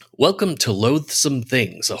Welcome to Loathsome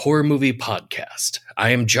Things, a horror movie podcast.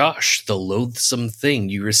 I am Josh, the loathsome thing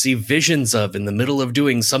you receive visions of in the middle of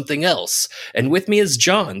doing something else. And with me is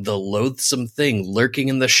John, the loathsome thing lurking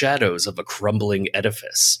in the shadows of a crumbling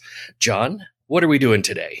edifice. John, what are we doing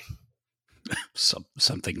today?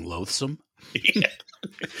 Something loathsome? Yeah.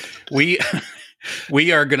 We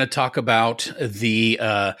are going to talk about the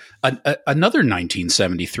another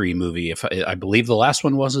 1973 movie. If I believe the last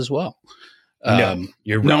one was as well. No,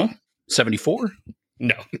 you're wrong. No, 74?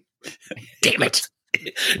 No. Damn it.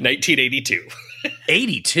 1982.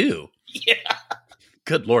 82? Yeah.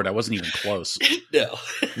 Good Lord, I wasn't even close. No.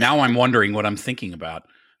 Now I'm wondering what I'm thinking about.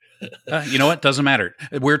 You know what? Doesn't matter.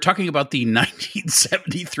 We're talking about the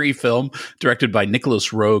 1973 film directed by Nicholas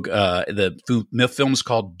Roeg. The film is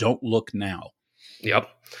called Don't Look Now. Yep.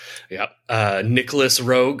 Nicholas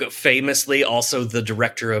Roeg, famously also the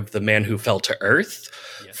director of The Man Who Fell to Earth,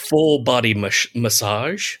 yes. Full Body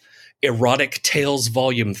Massage, Erotic Tales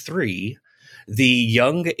Volume 3, The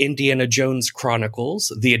Young Indiana Jones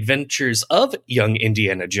Chronicles, The Adventures of Young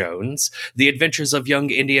Indiana Jones, The Adventures of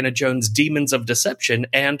Young Indiana Jones, Demons of Deception,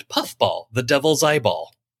 and Puffball, The Devil's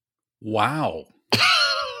Eyeball. Wow.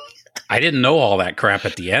 I didn't know all that crap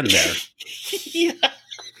at the end there. Yeah.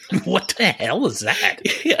 What the hell is that?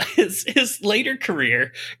 Yeah, his later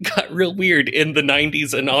career got real weird in the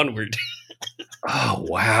 90s and onward. Oh,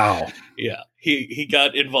 wow. Yeah, he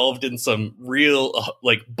got involved in some real,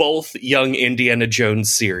 both Young Indiana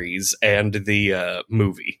Jones series and the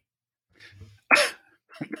movie.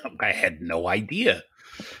 I had no idea.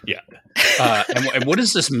 Yeah. And what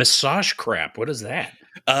is this massage crap? What is that?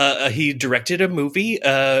 He directed a movie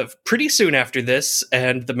pretty soon after this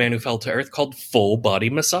and The Man Who Fell to Earth called Full Body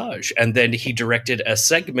Massage. And then he directed a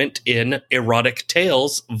segment in Erotic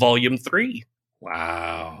Tales Volume 3.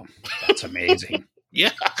 Wow. That's amazing.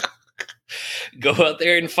 Yeah. Go out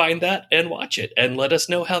there and find that and watch it and let us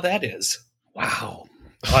know how that is. Wow.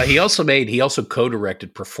 He also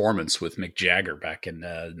co-directed Performance with Mick Jagger back in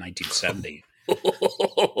 1970.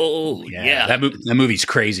 Oh, yeah. That movie's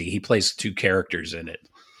crazy. He plays two characters in it.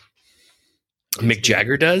 Mick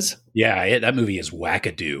Jagger does? Yeah, that movie is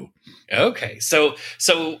wackadoo. Okay. So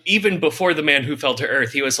even before The Man Who Fell to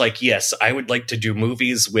Earth, he was like, yes, I would like to do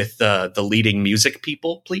movies with the leading music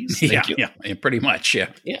people, please. Thank you. Yeah, pretty much,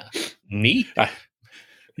 yeah. Yeah. Neat.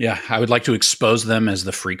 Yeah, I would like to expose them as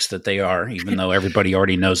the freaks that they are, even though everybody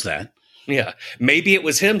already knows that. Yeah, maybe it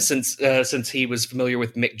was him since he was familiar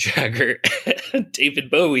with Mick Jagger and David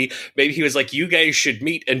Bowie. Maybe he was like, you guys should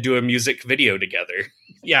meet and do a music video together.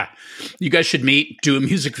 Yeah, you guys should meet, do a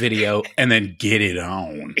music video, and then get it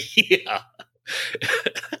on. Yeah.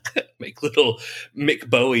 Make little Mick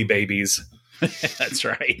Bowie babies. That's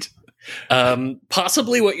right.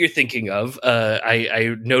 Possibly what you're thinking of.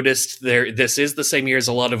 I noticed this is the same year as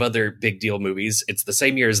a lot of other big deal movies. It's the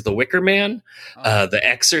same year as The Wicker Man, The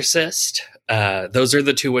Exorcist. Those are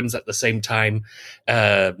the two ones at the same time.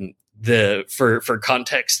 For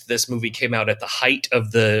context, this movie came out at the height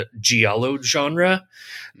of the giallo genre.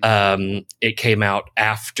 It came out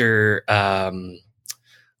after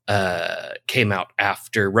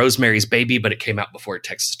Rosemary's Baby, but it came out before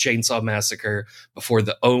Texas Chainsaw Massacre, before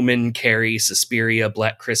The Omen, Carrie, Suspiria,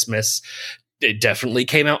 Black Christmas. It definitely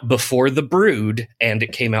came out before The Brood, and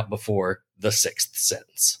it came out before The Sixth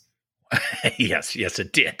Sense. Yes,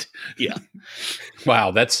 it did. Yeah.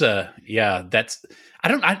 Wow, it's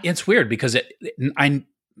weird because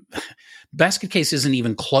Basket Case isn't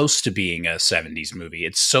even close to being a 70s movie.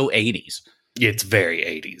 It's so 80s. It's very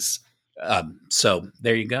 80s. So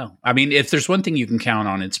there you go. I mean, if there's one thing you can count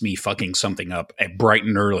on, it's me fucking something up bright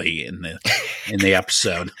and early in the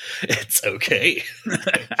episode. It's okay.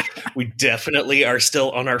 We definitely are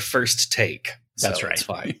still on our first take. That's right. It's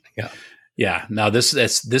fine. Yeah. Yeah. Now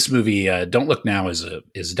this movie, Don't Look Now,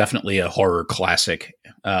 is definitely a horror classic,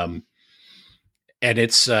 and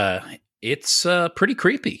it's pretty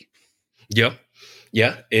creepy. Yep.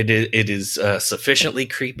 Yeah, it is sufficiently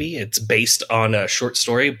creepy. It's based on a short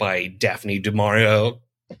story by Daphne du Maurier.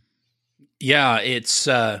 Yeah, it's.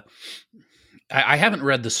 I haven't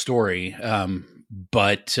read the story,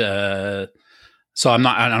 but so I'm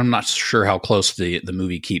not sure how close the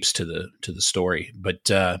movie keeps to the story, but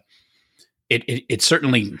it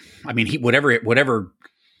certainly. I mean,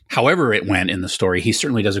 however it went in the story, he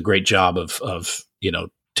certainly does a great job of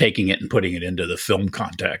taking it and putting it into the film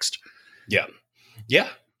context. Yeah. Yeah.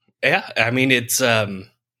 I mean, it's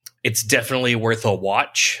definitely worth a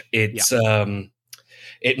watch. It's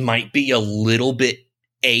it might be a little bit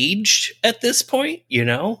aged at this point.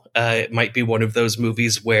 It might be one of those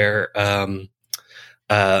movies where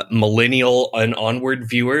Millennial and onward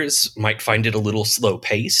viewers might find it a little slow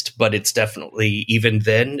paced, but it's definitely, even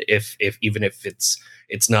then, if even if it's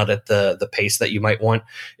not at the pace that you might want,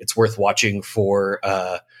 it's worth watching for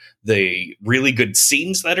the really good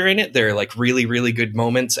scenes that are in it. They're like really, really good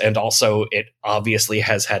moments. And also it obviously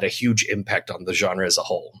has had a huge impact on the genre as a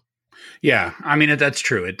whole. Yeah. I mean, that's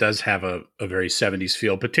true. It does have a very 70s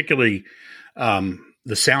feel, particularly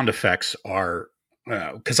the sound effects are,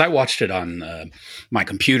 because I watched it on my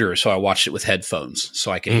computer. So I watched it with headphones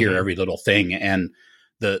so I could hear every little thing. And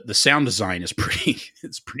the sound design is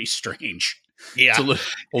it's pretty strange. Yeah. It's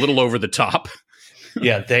a little over the top.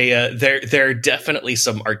 Yeah, there are definitely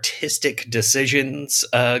some artistic decisions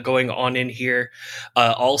going on in here.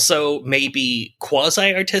 Also, maybe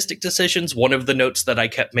quasi-artistic decisions. One of the notes that I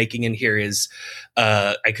kept making in here is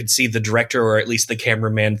I could see the director or at least the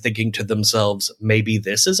cameraman thinking to themselves, maybe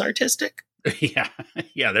this is artistic. Yeah,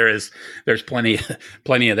 there's plenty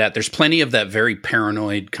of that. There's plenty of that very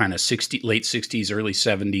paranoid kind of late 60s, early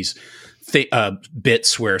 70s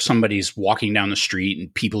bits where somebody's walking down the street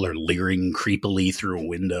and people are leering creepily through a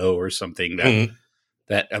window or something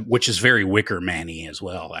that which is very Wicker Man-y as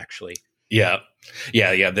well, actually. Yeah.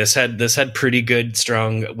 This had pretty good,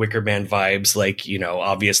 strong Wicker Man vibes. Like,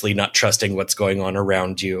 obviously not trusting what's going on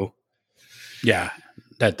around you. Yeah.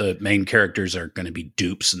 That the main characters are going to be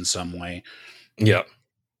dupes in some way. Yeah.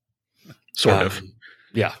 Sort of.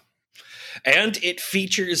 Yeah. And it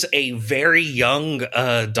features a very young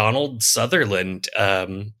Donald Sutherland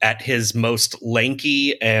at his most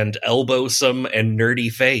lanky and elbowsome and nerdy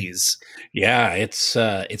phase. Yeah,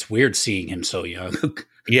 it's weird seeing him so young.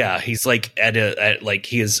 Yeah, he's like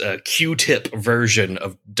he is a Q-tip version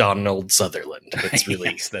of Donald Sutherland. It's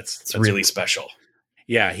really yes, that's really special.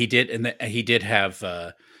 Yeah, he did, and he did have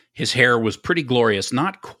his hair was pretty glorious,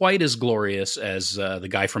 not quite as glorious as the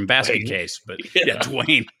guy from Basket Case, but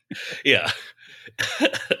Dwayne. Yeah.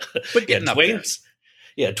 But getting up there.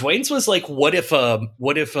 Dwayne's was like, what if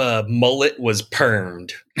a mullet was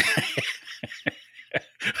permed?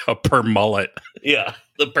 A per mullet. Yeah,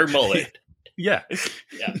 the per mullet. Yeah.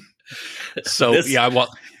 So go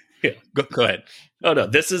ahead. Oh no,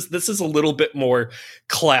 this is a little bit more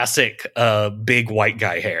classic big white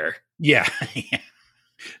guy hair. Yeah.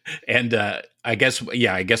 And I guess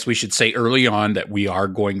we should say early on that we are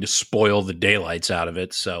going to spoil the daylights out of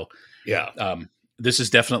it. So this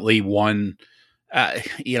is definitely one.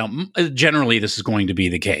 Generally this is going to be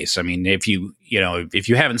the case. I mean, if you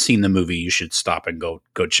haven't seen the movie, you should stop and go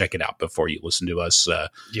check it out before you listen to us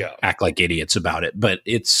act like idiots about it. But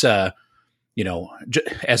it's as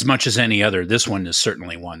much as any other, this one is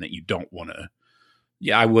certainly one that you don't want to.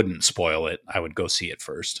 Yeah, I wouldn't spoil it. I would go see it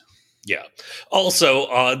first. Yeah. Also,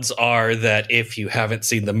 odds are that if you haven't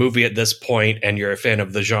seen the movie at this point and you're a fan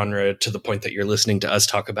of the genre to the point that you're listening to us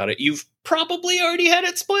talk about it, you've probably already had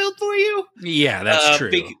it spoiled for you. Yeah, that's true.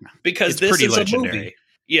 Because this is legendary. A movie.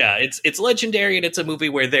 Yeah, it's legendary, and it's a movie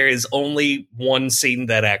where there is only one scene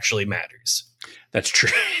that actually matters. That's true.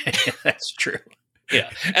 That's true. Yeah.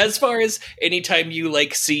 As far as anytime you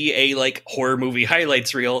see a horror movie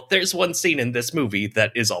highlights reel, there's one scene in this movie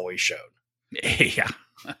that is always shown. Yeah.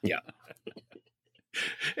 Yeah.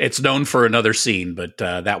 It's known for another scene, but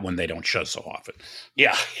that one they don't show so often.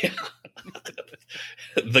 Yeah.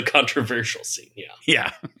 The controversial scene.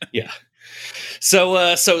 Yeah.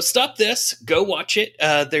 So stop this. Go watch it.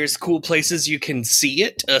 There's cool places you can see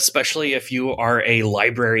it, especially if you are a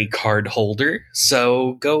library card holder.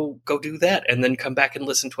 So go do that, and then come back and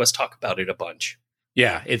listen to us talk about it a bunch.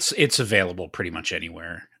 Yeah, it's available pretty much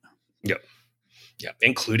anywhere. Yep. Yeah,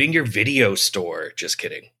 including your video store. Just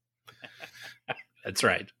kidding. That's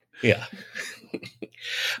right. Yeah.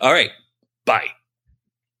 All right. Bye.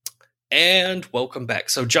 And welcome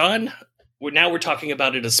back. So, John, we're talking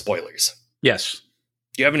about it as spoilers. Yes.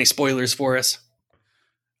 Do you have any spoilers for us?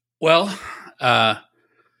 Well,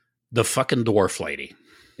 the fucking dwarf lady.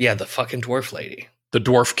 Yeah, the fucking dwarf lady. The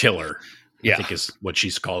dwarf killer. Yeah. I think is what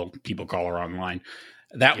she's called. People call her online.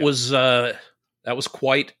 That was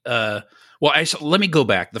quite. Let me go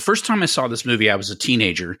back. The first time I saw this movie, I was a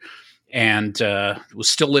teenager and was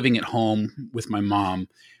still living at home with my mom,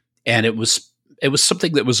 and it was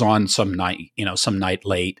something that was on some night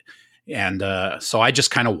late, and so I just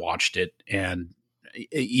kind of watched it, and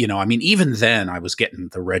even then I was getting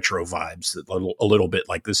the retro vibes, a little bit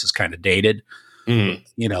like this is kind of dated, a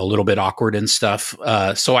little bit awkward and stuff.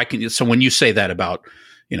 So when you say that about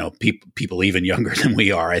people even younger than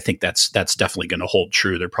we are, I think that's definitely going to hold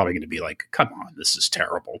true. They're probably going to be like, come on, this is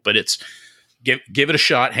terrible, but it's give it a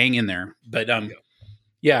shot, hang in there. But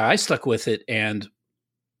I stuck with it, and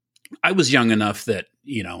I was young enough that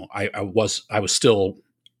I was still,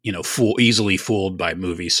 easily fooled by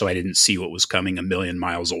movies, so I didn't see what was coming a million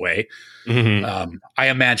miles away. Mm-hmm. I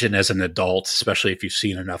imagine as an adult, especially if you've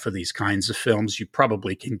seen enough of these kinds of films, you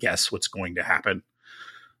probably can guess what's going to happen.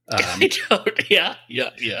 Yeah.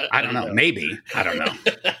 I don't know. Maybe. I don't know.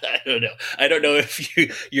 I don't know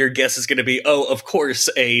if your guess is going to be, oh, of course,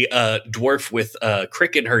 a dwarf with a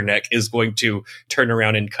crick in her neck is going to turn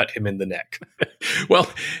around and cut him in the neck.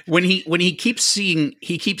 Well, when he keeps seeing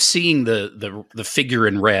the figure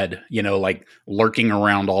in red, like lurking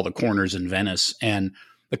around all the corners in Venice, and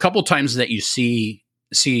the couple times that you see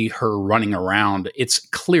her running around, it's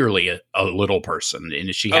clearly a little person,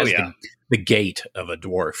 and she has the gait of a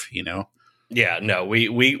dwarf, Yeah, no,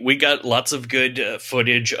 we got lots of good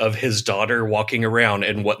footage of his daughter walking around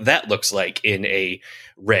and what that looks like in a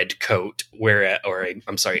red coat,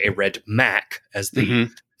 a red Mac, as the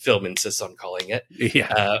film insists on calling it.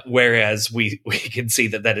 Yeah. Whereas we can see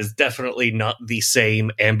that is definitely not the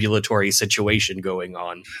same ambulatory situation going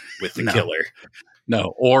on with the killer.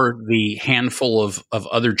 No, or the handful of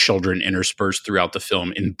other children interspersed throughout the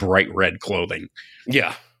film in bright red clothing.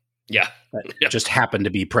 Yeah. Just happen to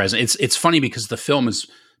be present. It's funny because the film is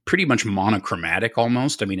pretty much monochromatic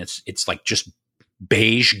almost. I mean, it's like just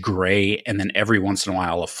beige, gray, and then every once in a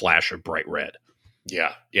while a flash of bright red.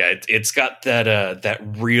 Yeah. It's got that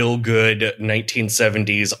real good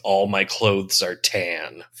 1970s all my clothes are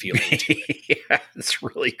tan feeling to it. Yeah, it's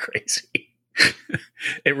really crazy.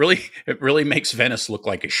 It really makes Venice look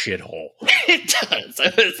like a shithole. It does.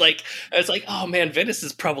 I was like, oh man, Venice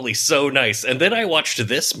is probably so nice. And then I watched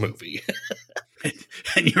this movie.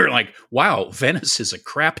 And you were like, wow, Venice is a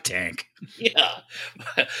crap tank. Yeah.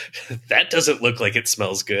 That doesn't look like it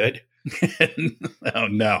smells good. Oh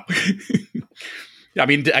no. I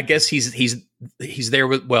mean, I guess he's there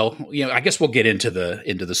with, well, I guess we'll get into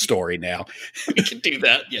the story now. We can do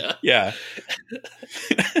that, yeah. Yeah.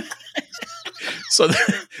 So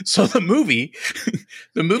the movie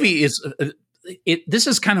is this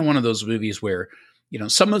is kind of one of those movies where,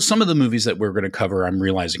 some of the movies that we're going to cover, I'm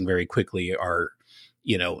realizing very quickly, are,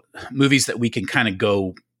 movies that we can kind of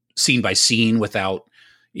go scene by scene without,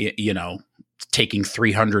 taking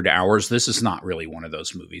 300 hours. This is not really one of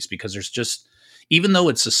those movies because there's just, even though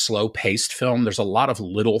it's a slow paced film, there's a lot of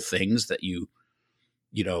little things that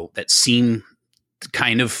that seem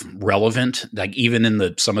kind of relevant, like even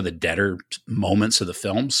in some of the deader moments of the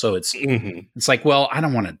film. So it's like, well, I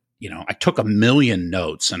don't want to, I took a million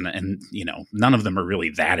notes and none of them are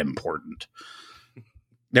really that important.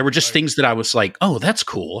 There were just things that I was like, oh, that's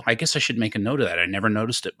cool. I guess I should make a note of that. I never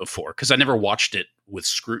noticed it before because I never watched it with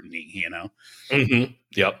scrutiny, Mm-hmm.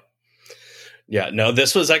 Yep. Yeah, no,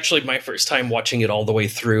 this was actually my first time watching it all the way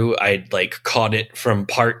through. I'd caught it from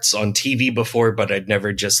parts on TV before, but I'd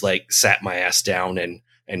never just sat my ass down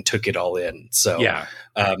and took it all in. So yeah,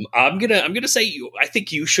 I'm gonna say I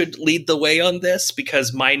think you should lead the way on this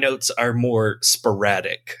because my notes are more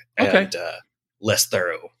sporadic and less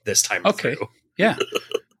thorough this time through. Yeah.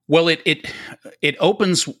 Well, it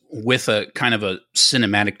opens with a kind of a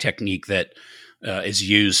cinematic technique that is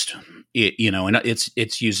used. And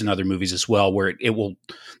it's used in other movies as well, where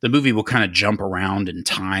the movie will kind of jump around in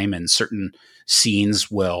time, and certain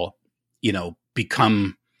scenes will,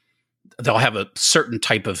 become, they'll have a certain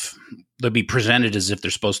type of, they'll be presented as if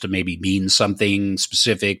they're supposed to maybe mean something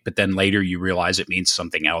specific, but then later you realize it means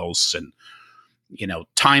something else. And,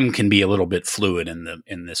 time can be a little bit fluid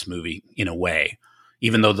in this movie in a way,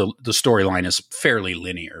 even though the storyline is fairly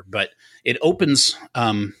linear. But it opens,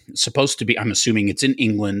 supposed to be, I'm assuming it's in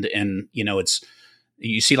England, and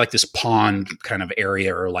you see this pond kind of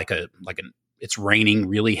area, or it's raining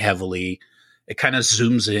really heavily. It kind of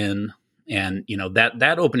zooms in, and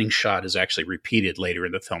that opening shot is actually repeated later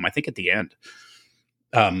in the film, I think at the end.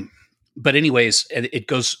 But anyways, it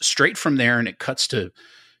goes straight from there, and it cuts to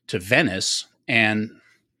Venice, and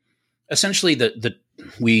essentially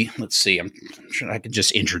let's see, I'm sure I could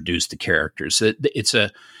just introduce the characters.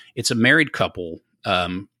 It's a married couple.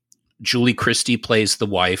 Julie Christie plays the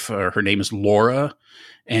wife. Her name is Laura,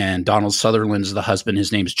 and Donald Sutherland's the husband.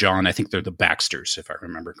 His name's John. I think they're the Baxters, if I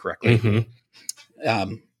remember correctly.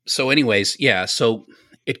 Mm-hmm. So anyways, yeah, so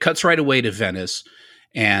it cuts right away to Venice,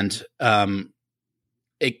 and then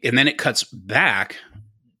it cuts back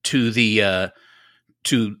to the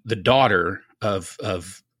daughter of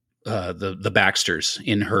the Baxters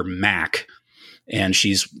in her Mac, and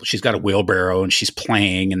she's got a wheelbarrow, and she's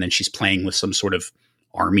playing, and then she's playing with some sort of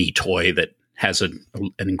army toy that has an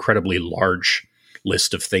incredibly large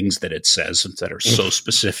list of things that it says that are so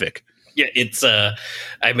specific. Yeah, it's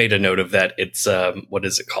I made a note of that. It's what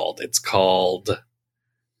is it called? It's called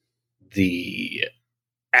the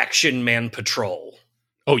Action Man Patrol.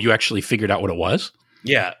 Oh, you actually figured out what it was?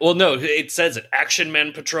 Yeah. Well, no, it says it. Action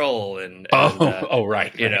Man Patrol. And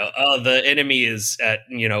right. You know, the enemy is at,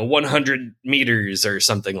 100 meters or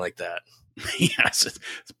something like that. Yes. It's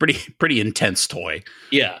a pretty intense toy.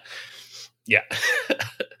 Yeah. Yeah.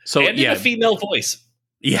 So, and in a female voice.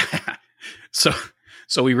 Yeah. So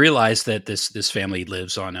we realize that this family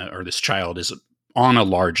lives or this child is on a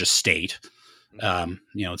large estate.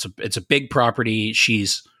 It's a big property.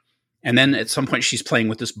 And then at some point she's playing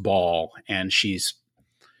with this ball and she's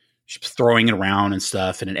throwing it around and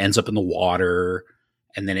stuff, and it ends up in the water.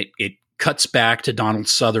 And then it cuts back to Donald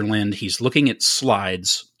Sutherland. He's looking at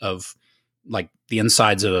slides of like the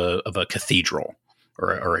insides of a cathedral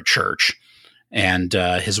or a church. And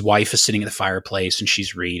his wife is sitting at the fireplace and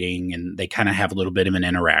she's reading, and they kind of have a little bit of an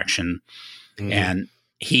interaction. Mm-hmm. And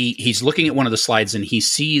he's looking at one of the slides, and he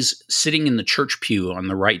sees sitting in the church pew on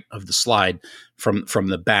the right of the slide from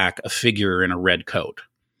the back, a figure in a red coat.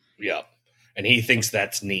 Yeah. And he thinks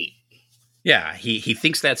that's neat. Yeah. He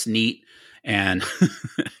thinks that's neat. And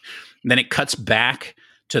then it cuts back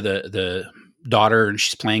to the daughter, and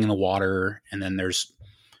she's playing in the water. And then there's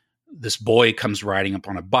this boy comes riding up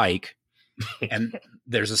on a bike. And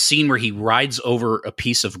there's a scene where he rides over a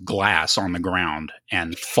piece of glass on the ground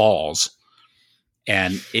and falls.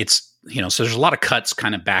 And it's, so there's a lot of cuts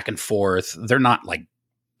kind of back and forth. They're not like,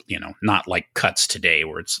 not like cuts today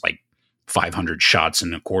where it's like 500 shots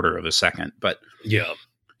in a quarter of a second. But yeah,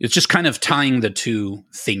 it's just kind of tying the two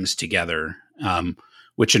things together,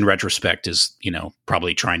 which in retrospect is,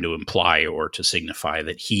 probably trying to imply or to signify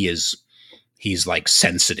that he's like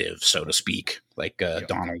sensitive, so to speak. Like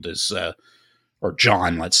Donald is, or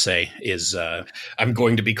John, let's say, is. I'm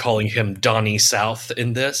going to be calling him Donnie South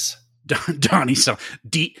in this. Donnie South,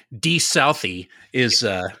 D Southie is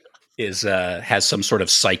has some sort of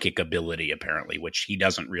psychic ability apparently, which he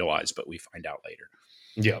doesn't realize, but we find out later.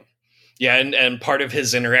 Yeah. Yeah, and part of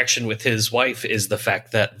his interaction with his wife is the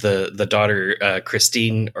fact that the daughter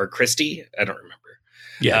Christine or Christy, I don't remember.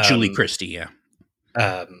 Yeah, Julie Christie. Yeah.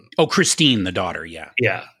 Christine, the daughter. Yeah.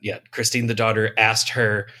 Yeah. Christine, the daughter, asked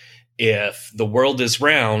her, if the world is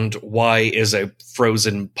round, why is a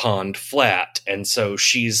frozen pond flat? And so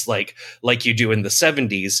she's like you do in the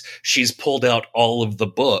 70s, she's pulled out all of the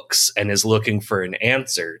books and is looking for an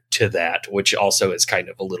answer to that, which also is kind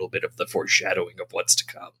of a little bit of the foreshadowing of what's to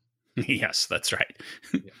come. Yes, that's right.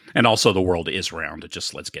 Yeah. And also the world is round.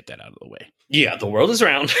 Just let's get that out of the way. Yeah, the world is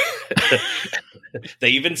round. They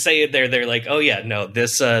even say it there. They're like, oh yeah, no,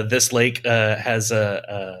 this lake has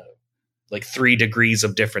like 3 degrees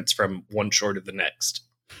of difference from one shore to the next.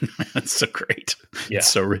 That's so great. Yeah.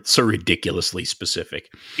 It's so ridiculously specific.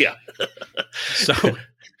 Yeah. So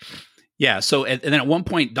and then at one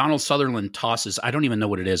point, Donald Sutherland tosses, I don't even know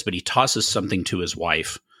what it is, but he tosses something to his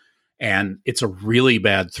wife. And it's a really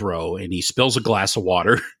bad throw, and he spills a glass of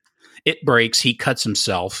water. It breaks. He cuts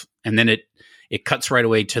himself, and then it cuts right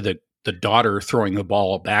away to the daughter throwing the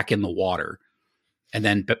ball back in the water, and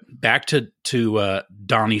then back to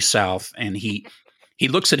Donnie South, and he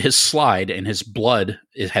looks at his slide, and his blood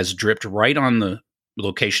has dripped right on the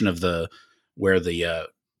location of where the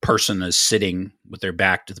person is sitting with their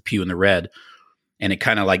back to the pew in the red, and it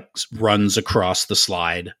kind of like runs across the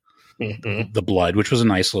slide. Mm-hmm. The blood, which was a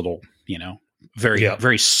nice little,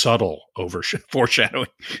 very subtle foreshadowing.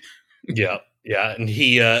 Yeah. And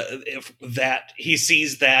he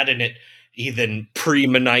sees that, and he then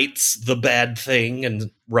premonites the bad thing and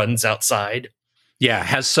runs outside. Yeah,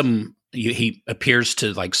 he appears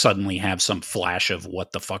to like suddenly have some flash of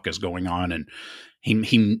what the fuck is going on, and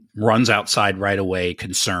he runs outside right away,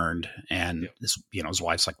 concerned, and his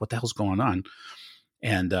wife's like, "What the hell's going on?"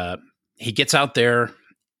 And he gets out there.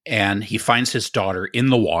 And he finds his daughter in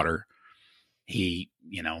the water.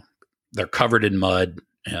 They're covered in mud.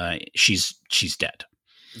 She's dead.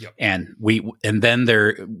 Yep. And then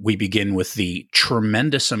we begin with the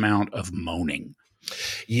tremendous amount of moaning.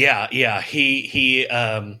 Yeah. He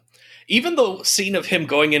even the scene of him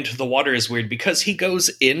going into the water is weird because he goes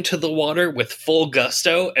into the water with full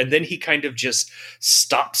gusto, and then he kind of just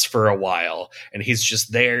stops for a while, and he's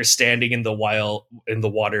just there standing in the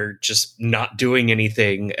water, just not doing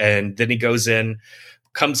anything. And then he goes in,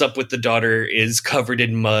 comes up with the daughter, is covered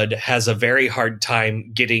in mud, has a very hard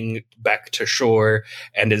time getting back to shore,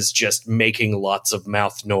 and is just making lots of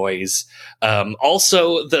mouth noise.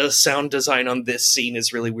 Also, the sound design on this scene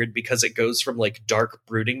is really weird because it goes from like dark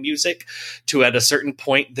brooding music to at a certain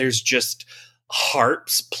point, there's just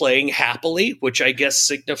harps playing happily, which I guess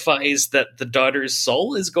signifies that the daughter's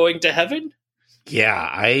soul is going to heaven.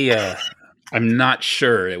 Yeah, I'm not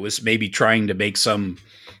sure. It was maybe trying to make some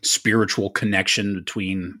spiritual connection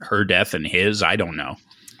between her death and his. I don't know.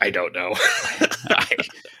 I don't know.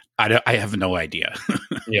 I have no idea.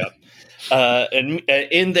 Yeah. And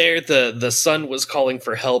in there, the son was calling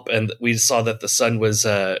for help, and we saw that the son was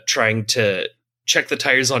trying to check the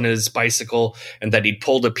tires on his bicycle, and that he'd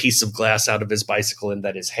pulled a piece of glass out of his bicycle, and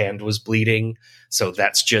that his hand was bleeding. So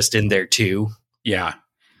that's just in there too. Yeah.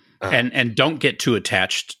 And don't get too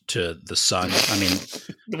attached to the son. I mean,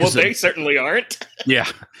 well, they certainly aren't. Yeah,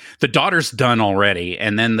 the daughter's done already,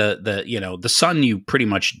 and then the son, you pretty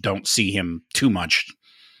much don't see him too much.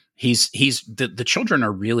 He's the children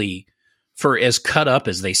are really, for as cut up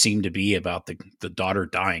as they seem to be about the daughter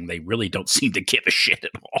dying, they really don't seem to give a shit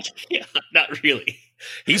at all. Yeah, not really.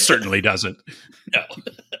 He certainly doesn't. No.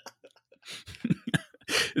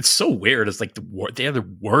 It's so weird. It's like they're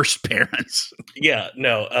the worst parents. Yeah,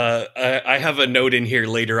 no. I have a note in here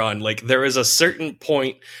later on. Like, there was a certain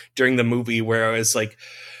point during the movie where I was like,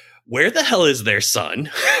 where the hell is their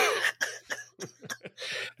son?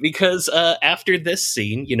 Because after this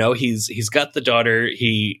scene, he's got the daughter.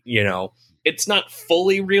 It's not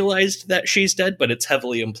fully realized that she's dead, but it's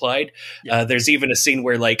heavily implied. Yeah. There's even a scene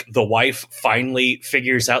where, like, the wife finally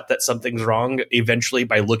figures out that something's wrong eventually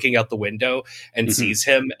by looking out the window and sees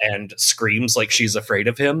him and screams like she's afraid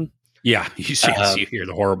of him. Yeah, you hear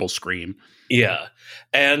the horrible scream. Yeah,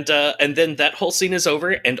 and then that whole scene is over,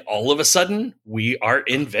 and all of a sudden, we are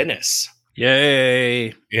in Venice.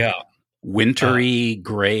 Yay! Yeah, wintry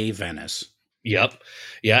gray Venice. Yep.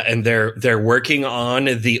 Yeah, and they're working on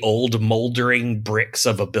the old moldering bricks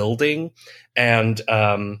of a building, and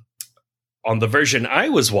on the version I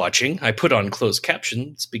was watching, I put on closed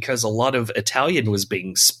captions because a lot of Italian was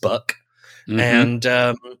being spoke, and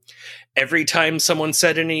every time someone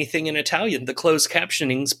said anything in Italian, the closed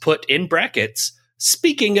captionings put in brackets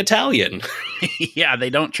 "speaking Italian." Yeah,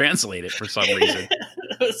 they don't translate it for some reason.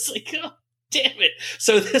 I was like, oh, damn it.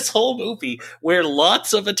 So this whole movie where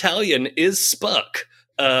lots of Italian is spoke,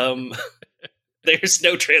 there's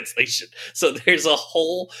no translation. So there's a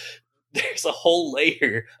whole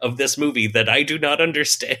layer of this movie that I do not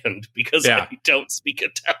understand because I don't speak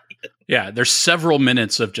Italian. Yeah, there's several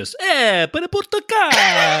minutes of just per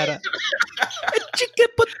portocare, chicken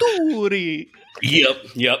paturi.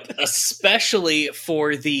 Yep. Especially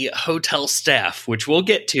for the hotel staff, which we'll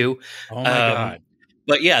get to. Oh my God.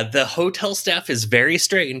 But yeah, the hotel staff is very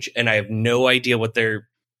strange, and I have no idea what their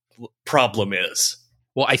problem is.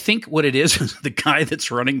 Well, I think what it is the guy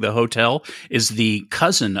that's running the hotel is the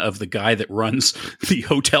cousin of the guy that runs the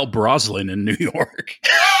Hotel Broslin in New York.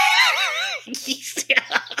 He's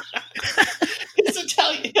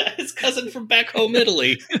Italian. Yeah, his cousin from back home,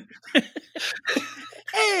 Italy.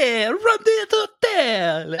 Hey, run the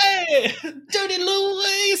hotel. Hey, Dirty Lou,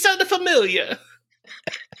 you sound familiar.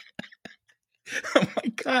 Oh my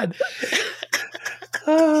God.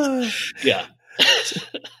 Yeah.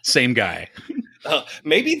 Same guy.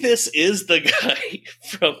 Maybe this is the guy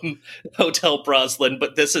from Hotel Broslin,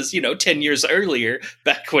 but this is, 10 years earlier,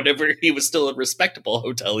 back whenever he was still a respectable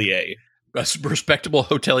hotelier. A respectable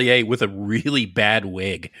hotelier with a really bad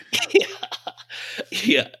wig.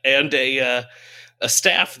 Yeah, and a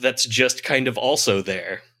staff that's just kind of also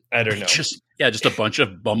there. I don't know. Just a bunch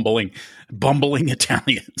of bumbling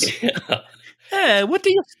Italians. Yeah. Hey, what do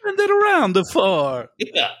you send it around for?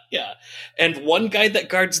 Yeah. And one guy that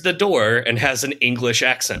guards the door and has an English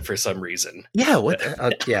accent for some reason. Yeah,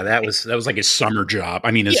 that was like his summer job.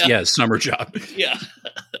 I mean, his summer job. Yeah.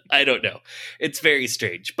 I don't know. It's very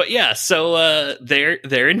strange. But yeah, so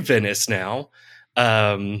they're in Venice now.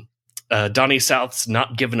 Donnie South's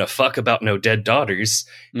not giving a fuck about no dead daughters.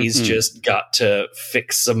 He's just got to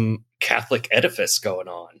fix some Catholic edifice going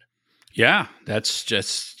on. Yeah, that's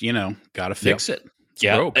just, gotta fix it. It's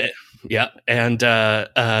broke. Yeah, and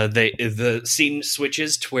the scene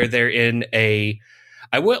switches to where they're in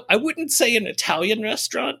I wouldn't say an Italian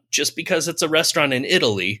restaurant just because it's a restaurant in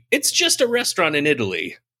Italy. It's just a restaurant in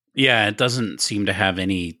Italy. Yeah, it doesn't seem to have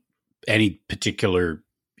any particular.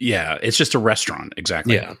 Yeah, it's just a restaurant.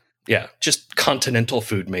 Exactly. Yeah, just continental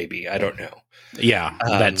food, maybe. I don't know. Yeah,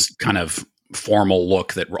 that's kind of formal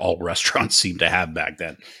look that all restaurants seem to have back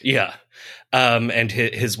then. Yeah. And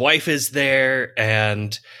his wife is there,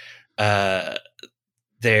 and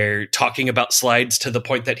they're talking about slides to the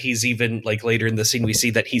point that he's even, like, later in the scene, we see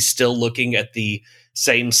that he's still looking at the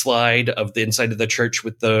same slide of the inside of the church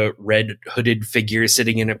with the red hooded figure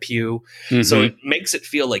sitting in a pew. Mm-hmm. So it makes it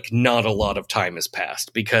feel like not a lot of time has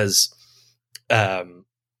passed because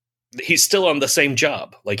he's still on the same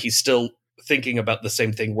job. Like, he's still thinking about the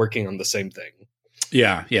same thing, working on the same thing.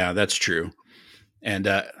 Yeah, that's true. And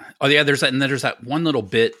there's that one little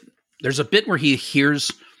bit. There's a bit where he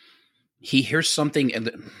hears he hears something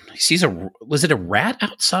and he sees was it a rat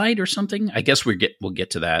outside or something? I guess we'll get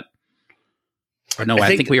to that. Or no,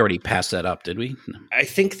 I think we already passed that up, did we? No. I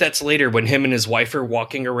think that's later when him and his wife are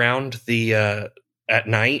walking around at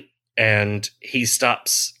night, and he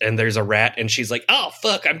stops and there's a rat, and she's like, "Oh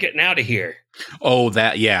fuck, I'm getting out of here." Oh,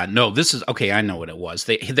 this is okay. I know what it was.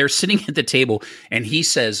 They're sitting at the table, and he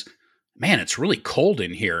says, "Man, it's really cold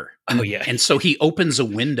in here." Oh yeah, and so he opens a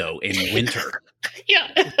window in winter. Yeah,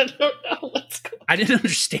 I don't know what's going on. I didn't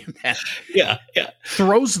understand that. Yeah.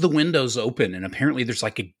 Throws the windows open, and apparently there's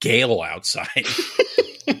like a gale outside.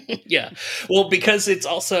 Yeah. Well, because it's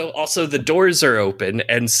also the doors are open,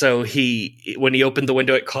 and so when he opened the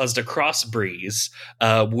window, it caused a cross breeze,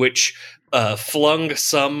 which flung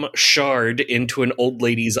some shard into an old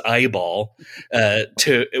lady's eyeball,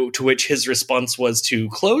 to which his response was to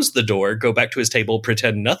close the door, go back to his table,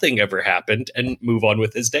 pretend nothing ever happened, and move on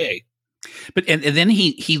with his day. But and then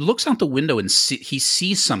he looks out the window and he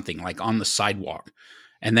sees something like on the sidewalk,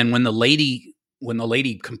 and then when the lady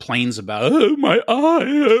complains about my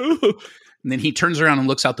eye, and then he turns around and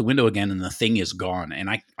looks out the window again, and the thing is gone.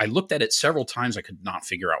 And I looked at it several times. I could not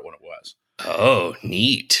figure out what it was. Oh,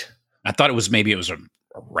 neat. I thought it was a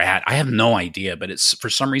rat. I have no idea, but it's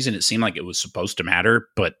for some reason it seemed like it was supposed to matter,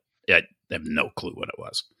 but I have no clue what it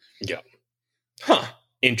was. Yeah. Huh.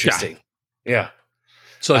 Interesting. Yeah.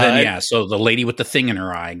 So then, so the lady with the thing in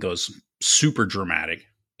her eye goes super dramatic.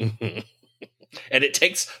 And it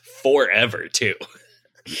takes forever, too.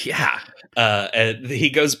 Yeah. And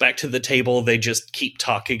he goes back to the table. They just keep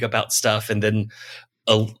talking about stuff. And then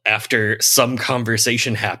after some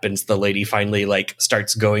conversation happens, the lady finally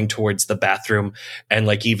starts going towards the bathroom and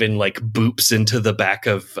even boops into the back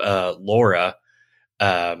of Laura.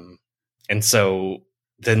 And so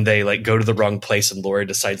then they go to the wrong place, and Laura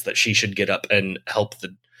decides that she should get up and help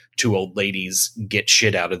the two old ladies get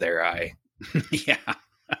shit out of their eye. Yeah.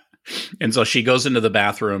 And so she goes into the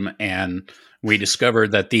bathroom, and we discover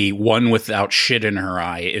that the one without shit in her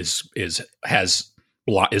eye is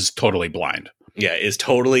totally blind. Yeah, is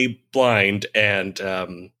totally blind, and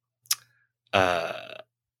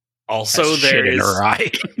also there is in her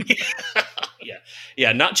eye.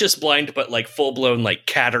 Yeah, not just blind, but full blown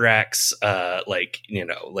cataracts,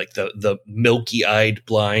 the milky eyed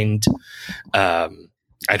blind. I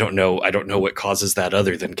don't know what causes that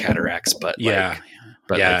other than cataracts, but it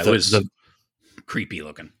was creepy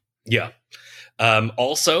looking. Yeah.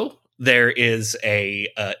 Also, there is a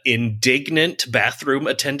indignant bathroom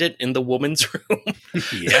attendant in the woman's room.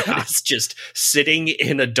 Yeah, it's just sitting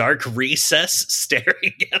in a dark recess,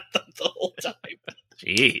 staring at them the whole time.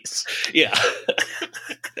 Jeez. Yeah.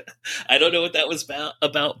 I don't know what that was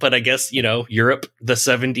about, but I guess, Europe, the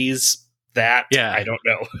 70s, I don't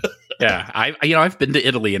know. Yeah. I've been to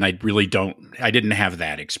Italy, and I didn't have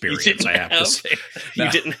that experience. To say. You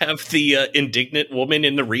didn't have the indignant woman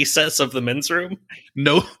in the recess of the men's room?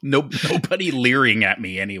 No, nobody leering at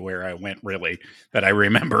me anywhere I went, really, that I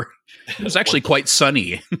remember. It was actually quite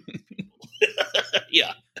sunny.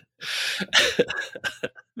 Yeah.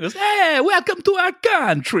 Hey, welcome to our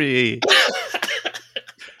country.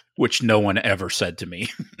 Which no one ever said to me.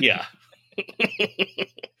 Yeah.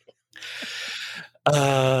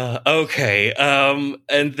 Okay.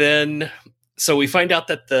 And then, so we find out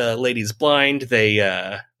that the lady's blind.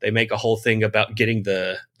 They make a whole thing about getting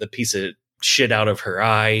the piece of shit out of her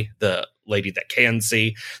eye. The lady that can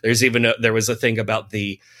see. There was a thing about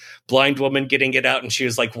the blind woman getting it out, and she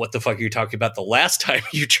was like, "What the fuck are you talking about? The last time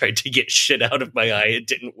you tried to get shit out of my eye, it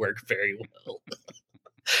didn't work very well."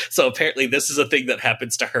 So apparently this is a thing that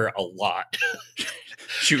happens to her a lot.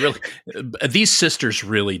 These sisters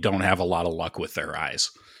really don't have a lot of luck with their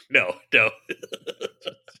eyes. No.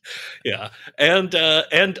 Yeah.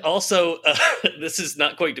 And also, this is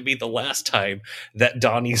not going to be the last time that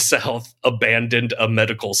Donnie South abandoned a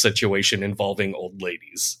medical situation involving old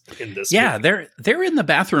ladies in this movie. They're in the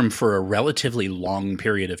bathroom for a relatively long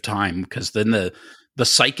period of time, because then the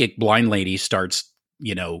psychic blind lady starts,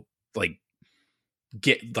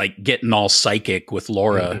 getting all psychic with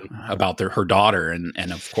Laura about her daughter,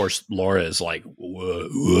 and of course Laura is like, what?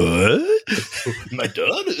 My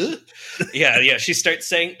daughter? Yeah. She starts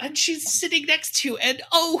saying, and she's sitting next to you, and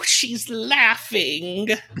she's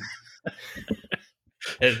laughing.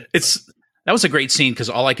 That was a great scene, because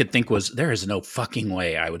all I could think was, there is no fucking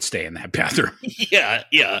way I would stay in that bathroom. Yeah.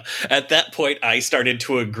 At that point, I started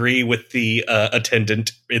to agree with the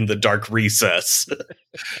attendant in the dark recess.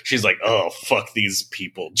 She's like, "Oh, fuck these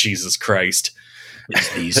people. Jesus Christ."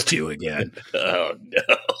 It's these two again. Oh,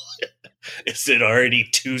 no. Is it already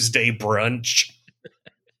Tuesday brunch?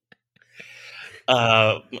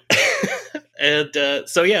 And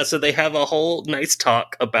so they have a whole nice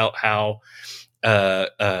talk about how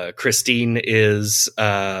Christine is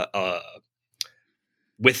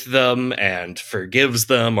with them and forgives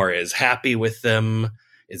them, or is happy with them.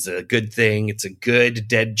 Is a good thing. It's a good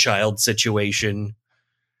dead child situation.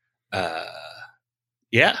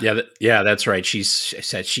 Yeah, that's right. She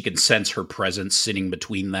said she can sense her presence sitting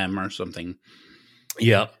between them or something.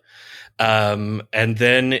 Yeah. And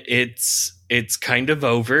then it's kind of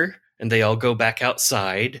over, and they all go back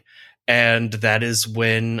outside. And that is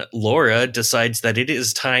when Laura decides that it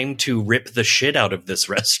is time to rip the shit out of this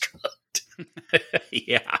restaurant.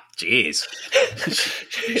 Yeah, jeez.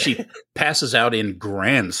 She passes out in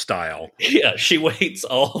grand style. Yeah, she waits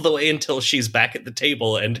all the way until she's back at the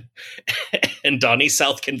table and Donnie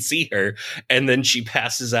South can see her, and then she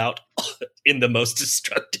passes out in the most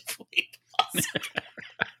destructive way possible.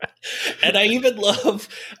 And I love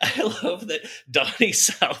that Donnie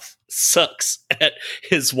South sucks at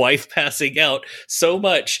his wife passing out so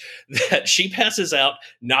much that she passes out,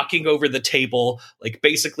 knocking over the table, like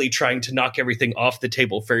basically trying to knock everything off the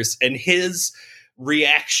table first. And his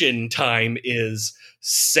reaction time is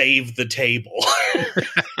save the table.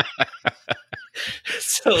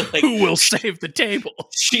 So, like, who will save the table?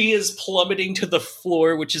 She is plummeting to the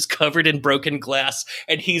floor, which is covered in broken glass,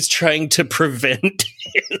 and he's trying to prevent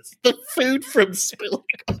the food from spilling.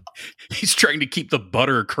 He's trying to keep the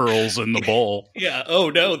butter curls in the bowl. Yeah. Oh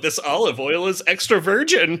no, this olive oil is extra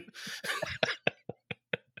virgin.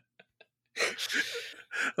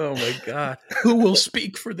 Oh my God! Who will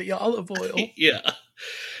speak for the olive oil? Yeah.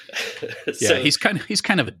 So, he's kind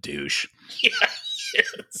of a douche. Yeah.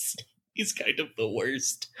 Yes. He's kind of the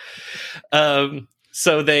worst.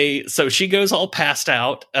 So she goes all passed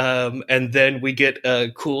out, and then we get a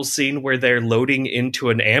cool scene where they're loading into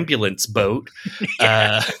an ambulance boat,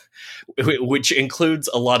 which includes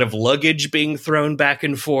a lot of luggage being thrown back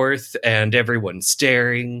and forth, and everyone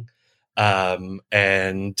staring.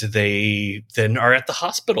 And they then are at the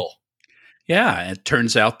hospital. Yeah, it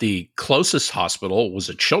turns out the closest hospital was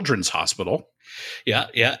a children's hospital.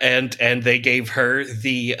 Yeah, and they gave her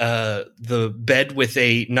the bed with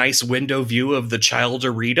a nice window view of the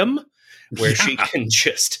Childeredom, where she can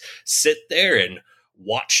just sit there and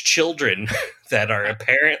watch children that are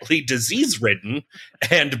apparently disease-ridden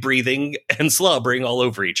and breathing and slobbering all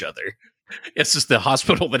over each other. This is the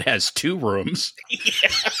hospital that has 2 rooms.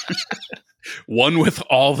 Yeah. One with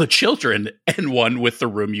all the children and one with the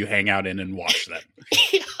room you hang out in and watch them.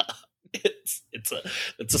 Yeah.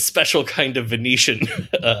 It's a special kind of Venetian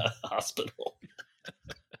hospital.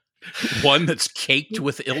 One that's caked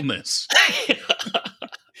with illness.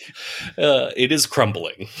 It is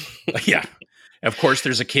crumbling. Yeah. Of course,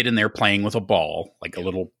 there's a kid in there playing with a ball, like a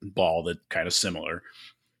little ball that kind of similar.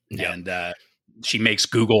 Yeah. And she makes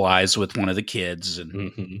Google eyes with one of the kids,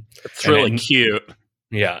 and it's really cute.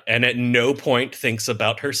 Yeah, and at no point thinks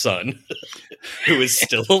about her son, who is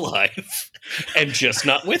still alive and just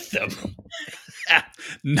not with them.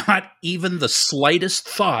 Not even the slightest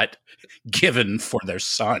thought given for their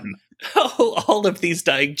son. Oh, all of these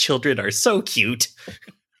dying children are so cute.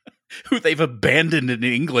 Who they've abandoned in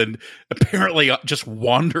England, apparently just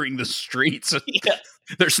wandering the streets. Yeah.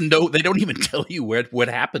 They don't even tell you what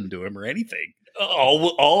happened to him or anything.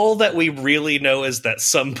 All that we really know is that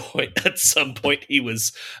at some point he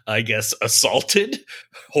was, I guess, assaulted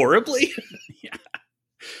horribly. Yeah.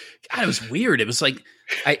 God, it was weird. It was like,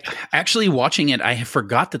 I actually watching it, I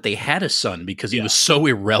forgot that they had a son because he was so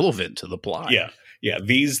irrelevant to the plot. Yeah. Yeah.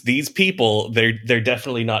 These people, they're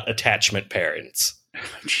definitely not attachment parents.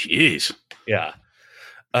 Jeez. Yeah.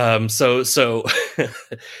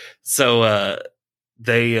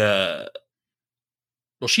 They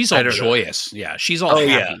well, she's all joyous. Yeah, she's all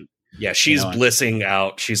happy. Yeah, she's blissing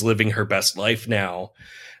out. She's living her best life now.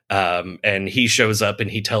 And he shows up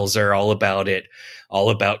and he tells her all about it,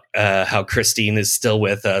 all about how Christine is still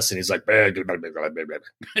with us. And he's like, bullshit.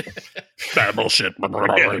 I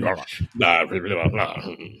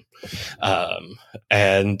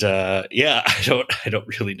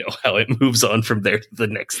don't really know how it moves on from there to the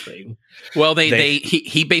next thing. Well,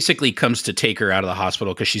 he basically comes to take her out of the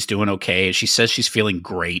hospital because she's doing okay. She says she's feeling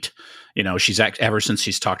great. You know, ever since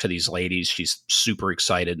she's talked to these ladies, she's super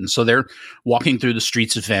excited. And so they're walking through the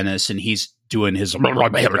streets of Venice, and he's doing his and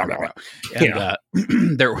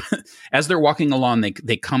as they're walking along,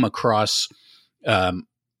 they come across.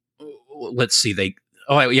 Let's see,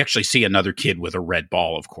 we actually see another kid with a red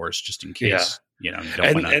ball, of course, just in case you don't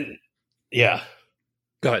want to. Yeah,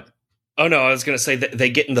 go ahead. Oh no, I was going to say that they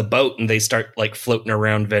get in the boat and they start like floating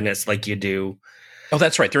around Venice like you do. Oh,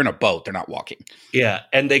 that's right. They're in a boat. They're not walking. Yeah,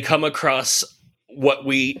 and they come across what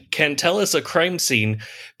we can tell is a crime scene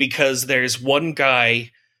because there's one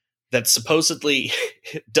guy that's supposedly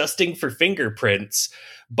dusting for fingerprints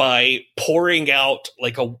by pouring out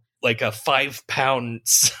like a 5-pound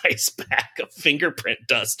size bag of fingerprint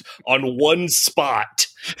dust on one spot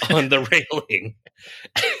on the railing.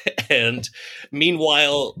 And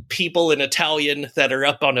meanwhile, people in Italian that are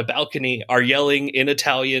up on a balcony are yelling in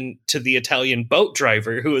Italian to the Italian boat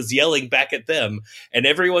driver who is yelling back at them. And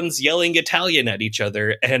everyone's yelling Italian at each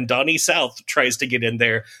other. And Donnie South tries to get in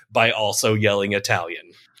there by also yelling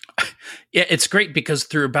Italian. Yeah, it's great because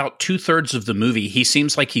through about 2/3 of the movie, he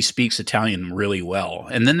seems like he speaks Italian really well.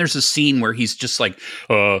 And then there's a scene where he's just like,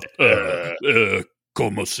 como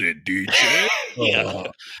se dice? Yeah.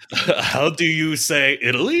 How do you say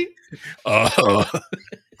Italy?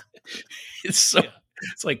 It's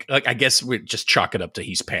like I guess we just chalk it up to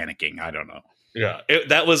he's panicking. I don't know. Yeah,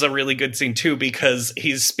 that was a really good scene too because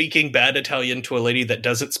he's speaking bad Italian to a lady that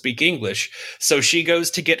doesn't speak English. So she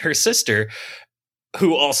goes to get her sister,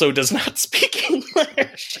 who also does not speak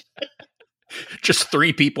English. Just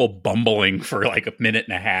 3 people bumbling for like a minute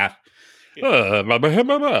and a half.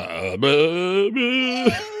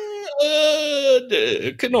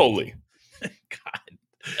 Cannoli. God.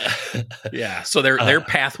 Yeah. So their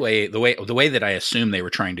pathway, the way that I assume they were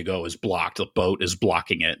trying to go is blocked. The boat is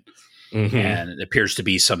blocking it. Mm-hmm. And it appears to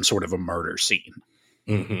be some sort of a murder scene.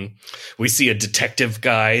 Mm-hmm. We see a detective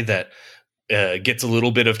guy that gets a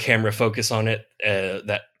little bit of camera focus on it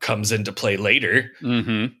that comes into play later.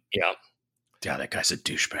 Mm-hmm. Yeah. Yeah, that guy's a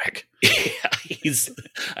douchebag. Yeah,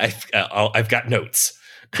 I've got notes.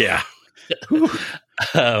 Yeah.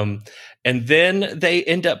 And then they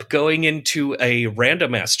end up going into a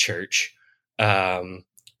random ass church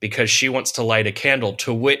because she wants to light a candle,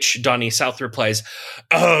 to which Donnie South replies,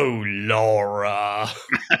 "Oh, Laura."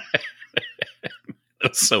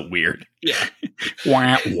 That's so weird. Yeah.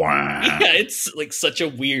 Wah, wah. Yeah, it's like such a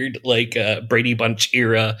weird, like Brady Bunch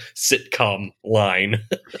era sitcom line.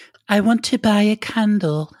 I want to buy a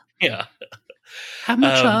candle. Yeah. How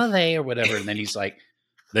much are they or whatever? And then he's like,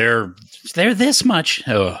 they're this much.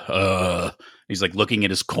 He's like looking at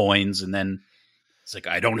his coins, and then it's like,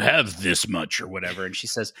 I don't have this much or whatever. And she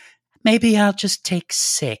says, maybe I'll just take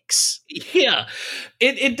 6. Yeah,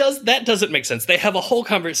 it does. That doesn't make sense. They have a whole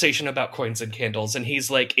conversation about coins and candles, and he's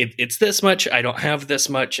like, it's this much. I don't have this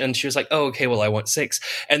much. And she was like, oh, okay, well, I want 6.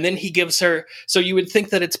 And then he gives her, so you would think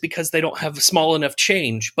that it's because they don't have small enough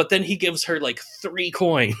change, but then he gives her like 3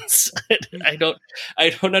 coins. I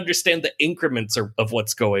don't understand the increments of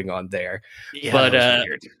what's going on there. Yeah,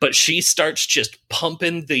 but she starts just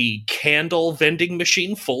pumping the candle vending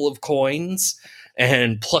machine full of coins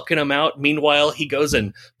and plucking them out. Meanwhile, he goes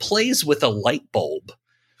and plays with a light bulb.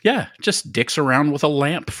 Yeah, just dicks around with a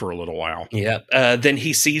lamp for a little while. Yeah. Then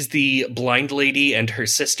he sees the blind lady and her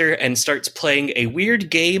sister and starts playing a weird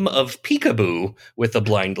game of peekaboo with the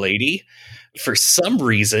blind lady. For some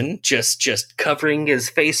reason, just covering his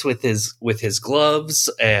face with his gloves,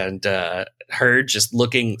 and her just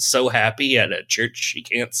looking so happy at a church she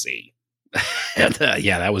can't see.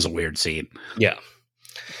 Yeah, that was a weird scene. Yeah.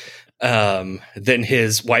 Then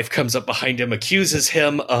his wife comes up behind him, accuses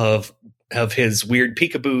him of his weird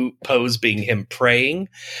peekaboo pose being him praying,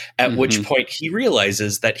 at which point he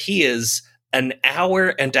realizes that he is an hour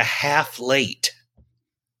and a half late.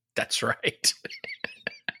 That's right.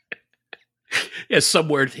 Yeah,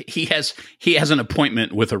 somewhere he has an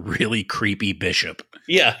appointment with a really creepy bishop.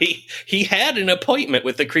 Yeah, he had an appointment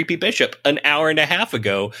with the creepy bishop an hour and a half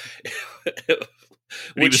ago.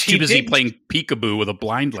 He was too busy playing peekaboo with a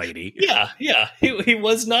blind lady. Yeah. He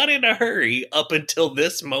was not in a hurry up until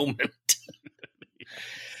this moment.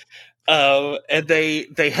 And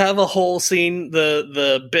they have a whole scene.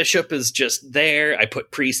 The bishop is just there. I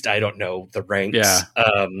put priest. I don't know the ranks. Yeah.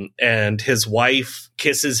 And his wife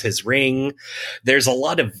kisses his ring. There's a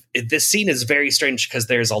lot of, this scene is very strange because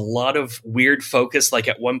there's a lot of weird focus. Like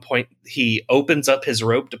at one point he opens up his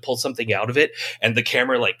robe to pull something out of it, and the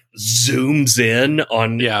camera like zooms in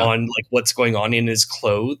on like what's going on in his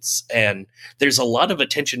clothes. And there's a lot of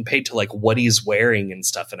attention paid to like what he's wearing and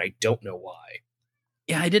stuff. And I don't know why.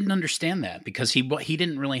 Yeah, I didn't understand that because he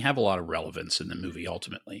didn't really have a lot of relevance in the movie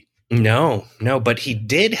ultimately. No, but he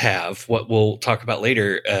did have what we'll talk about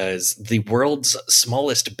later as the world's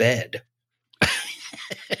smallest bed.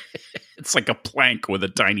 It's like a plank with a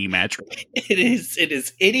tiny mattress. It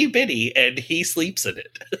is itty bitty, and he sleeps in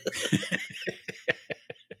it.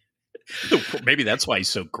 Maybe that's why he's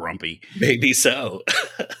so grumpy. Maybe so.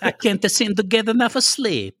 I can't seem to get enough of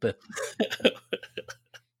sleep.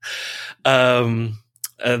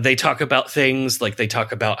 They talk about things like they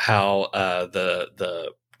talk about how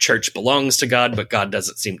the church belongs to God, but God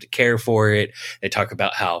doesn't seem to care for it. They talk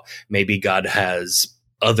about how maybe God has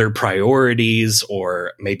other priorities,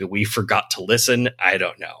 or maybe we forgot to listen. I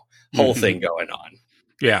don't know. Whole thing going on.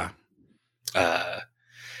 Yeah.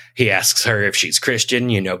 He asks her if she's Christian,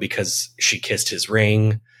 because she kissed his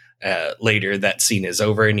ring. Later, that scene is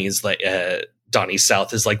over, and he's like, Donnie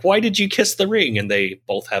South is like, "Why did you kiss the ring?" And they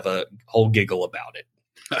both have a whole giggle about it.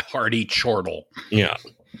 A hearty chortle. Yeah.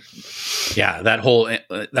 Yeah, that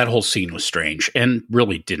whole scene was strange and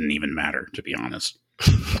really didn't even matter, to be honest.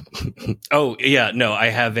 Oh, yeah, no, I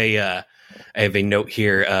have a note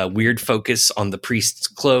here. Weird focus on the priest's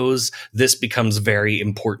clothes. This becomes very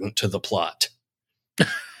important to the plot.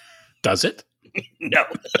 Does it? No.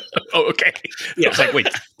 Oh, okay. Yeah. I was like, wait,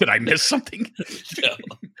 did I miss something? No.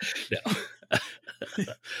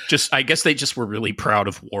 I guess they just were really proud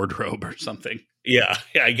of wardrobe or something. Yeah,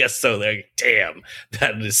 I guess so. They're damn,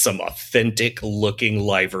 that is some authentic looking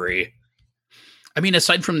livery. I mean,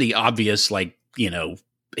 aside from the obvious,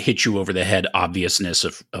 hit you over the head obviousness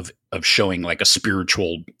of showing like a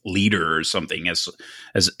spiritual leader or something as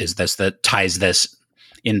this that ties this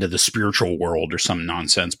into the spiritual world or some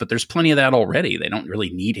nonsense, but there's plenty of that already. They don't really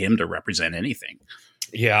need him to represent anything.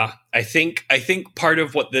 Yeah, I think part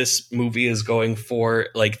of what this movie is going for,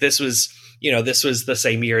 like this was the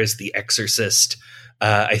same year as The Exorcist.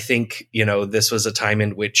 I think, this was a time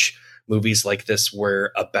in which movies like this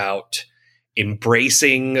were about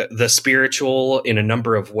embracing the spiritual in a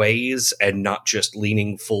number of ways and not just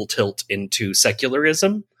leaning full tilt into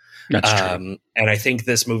secularism. That's true. And I think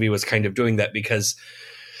this movie was kind of doing that because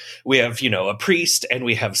we have, a priest and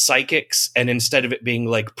we have psychics. And instead of it being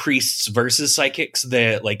like priests versus psychics,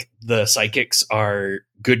 the psychics are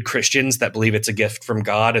good Christians that believe it's a gift from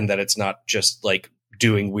God and that it's not just like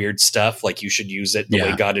doing weird stuff. Like you should use it the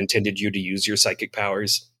way God intended you to use your psychic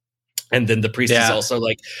powers. And then the priest is also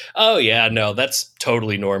like, oh yeah, no, that's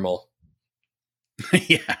totally normal.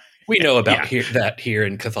 Yeah. We know about that here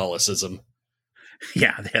in Catholicism.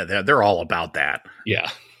 Yeah. They're all about that.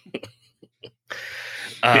 Yeah.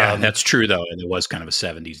 Yeah, that's true though. And it was kind of a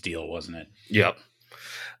 70s deal, wasn't it? Yep.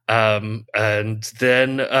 And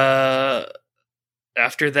then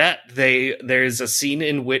after that, there's a scene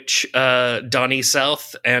in which Donnie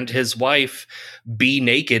South and his wife be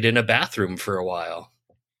naked in a bathroom for a while.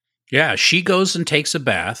 Yeah, she goes and takes a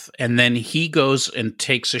bath, and then he goes and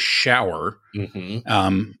takes a shower.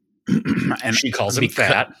 Mm-hmm. And she calls him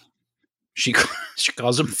fat. She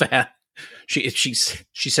calls him fat. She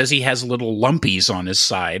says he has little lumpies on his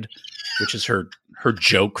side, which is her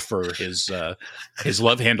joke for his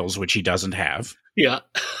love handles, which he doesn't have. Yeah,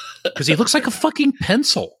 because he looks like a fucking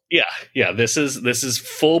pencil. Yeah. This is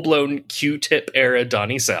full blown Q-tip era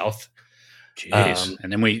Donnie South. Jeez.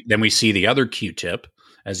 And then we see the other Q-tip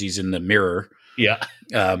as he's in the mirror. Yeah.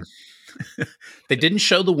 They didn't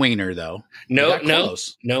show the wiener though. No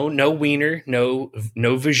wiener, no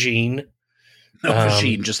vagine. No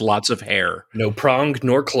vagine, just lots of hair. No prong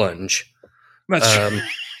nor clunge.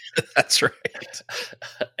 That's right.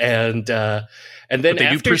 And then but they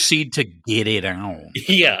do proceed to get it on.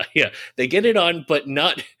 Yeah. They get it on, but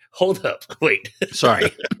not. Hold up. Wait.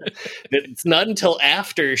 Sorry. It's not until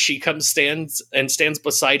after she stands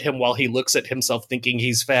beside him while he looks at himself thinking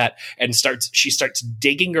he's fat and she starts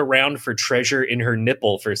digging around for treasure in her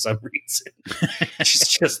nipple for some reason. She's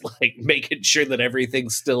just like making sure that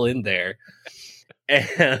everything's still in there.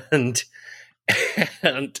 And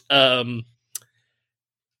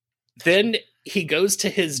then he goes to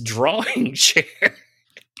his drawing chair.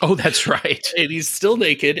 Oh, that's right. And he's still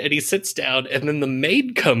naked, and he sits down, and then the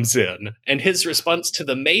maid comes in, and his response to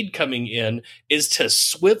the maid coming in is to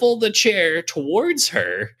swivel the chair towards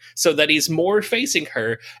her so that he's more facing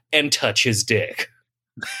her and touch his dick.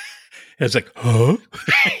 It's like, huh?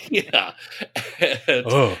 Yeah.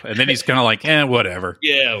 And then he's kind of like, whatever.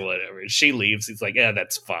 Yeah, whatever. She leaves. He's like,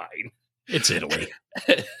 that's fine. It's Italy.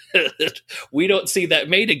 We don't see that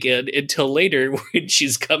maid again until later when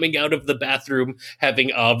she's coming out of the bathroom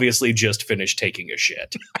having obviously just finished taking a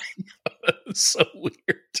shit. It's so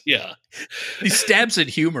weird. Yeah. These stabs at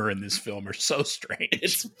humor in this film are so strange.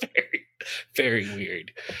 It's very, very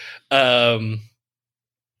weird.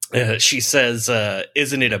 She says,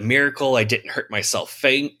 isn't it a miracle I didn't hurt myself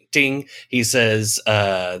fainting? He says,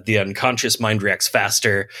 the unconscious mind reacts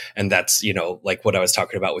faster. And that's, like what I was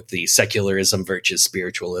talking about with the secularism versus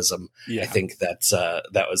spiritualism. Yeah. I think that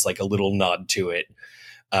was like a little nod to it.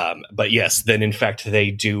 But yes, then in fact,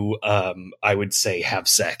 they do, I would say, have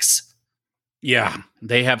sex. Yeah.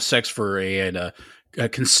 They have sex for a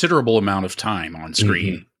considerable amount of time on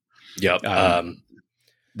screen. Mm-hmm. Yep.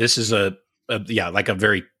 This is a like a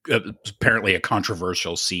very apparently a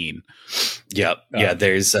controversial scene. Yep. Yeah.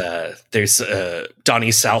 There's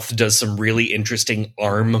Donnie South does some really interesting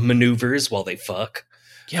arm maneuvers while they fuck.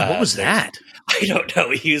 Yeah. What was that? I don't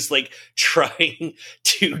know. He was like trying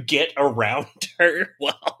to get around her.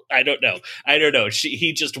 Well, I don't know.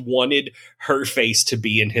 He just wanted her face to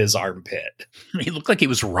be in his armpit. He looked like he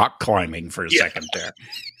was rock climbing for a second there.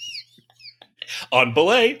 On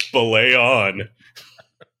belay on.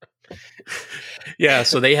 Yeah,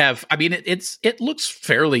 so they have. I mean, it looks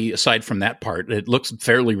fairly. Aside from that part, it looks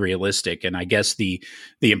fairly realistic. And I guess the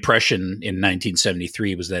impression in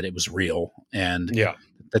 1973 was that it was real, and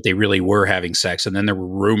that they really were having sex. And then there were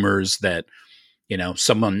rumors that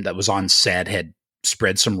someone that was on set had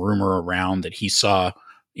spread some rumor around that he saw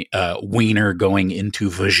wiener going into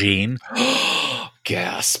vagine.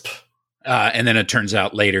 Gasp! And then it turns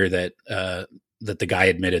out later that that the guy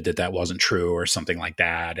admitted that wasn't true or something like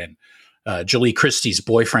that. And Julie Christie's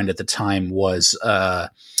boyfriend at the time was,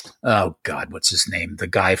 oh God, what's his name? The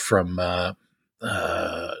guy from,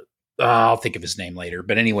 I'll think of his name later.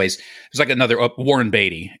 But anyways, it was like another Warren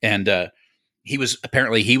Beatty. And he was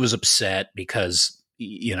upset because,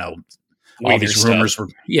 all these rumors were,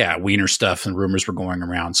 wiener stuff and rumors were going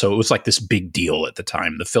around. So it was like this big deal at the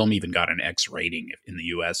time. The film even got an X rating in the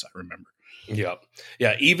US, I remember. Yeah.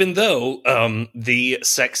 Yeah. Even though the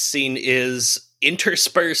sex scene is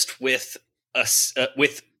interspersed with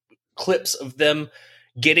clips of them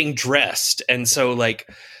getting dressed, and so like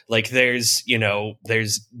there's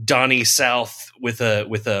Donnie South with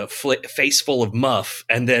a face full of muff,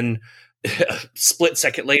 and then a split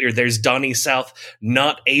second later there's Donnie South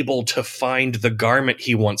not able to find the garment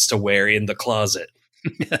he wants to wear in the closet.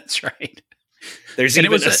 That's right. There's and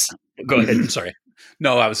even go ahead. I'm sorry.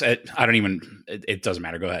 No, it doesn't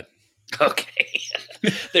matter. Go ahead. Okay.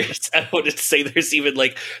 I wanted to say there's even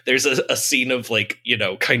there's a scene of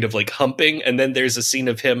kind of humping, and then there's a scene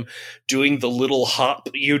of him doing the little hop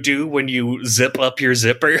you do when you zip up your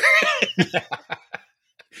zipper.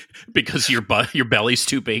 Because your belly's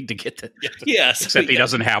too big to get to. Yes. Except he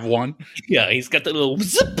doesn't have one. Yeah, he's got the little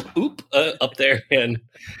zip up there, and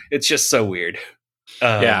it's just so weird.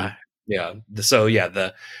 Yeah. So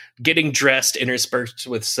the getting dressed interspersed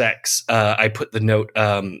with sex. I put the note.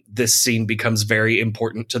 This scene becomes very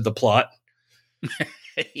important to the plot.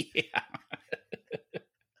 Yeah.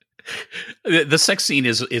 The sex scene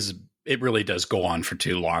is it really does go on for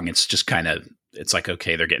too long. It's just kind of, it's like,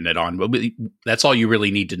 okay, they're getting it on, but that's all you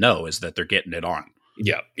really need to know is that they're getting it on.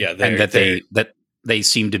 Yeah. And that they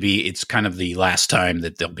seem to be, it's kind of the last time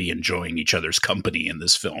that they'll be enjoying each other's company in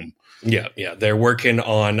this film. Yeah. They're working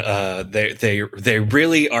on. They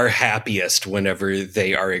really are happiest whenever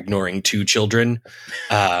they are ignoring two children.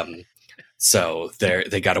 So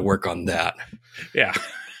they got to work on that. Yeah.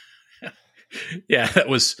 Yeah, that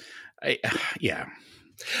was. Yeah.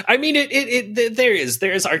 I mean, there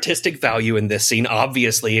is artistic value in this scene.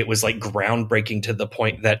 Obviously, it was groundbreaking to the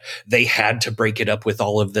point that they had to break it up with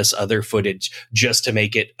all of this other footage just to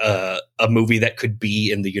make it a movie that could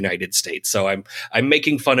be in the United States. So I'm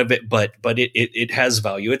making fun of it, but it has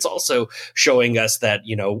value. It's also showing us that,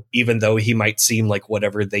 even though he might seem like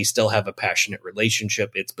whatever, they still have a passionate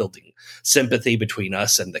relationship. It's building sympathy between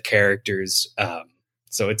us and the characters.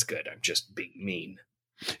 So it's good. I'm just being mean.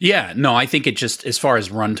 Yeah, no, I think it just, as far as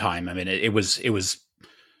runtime, I mean, it was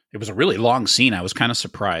a really long scene. I was kind of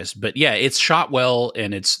surprised, but yeah, it's shot well,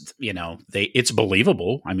 and it's, it's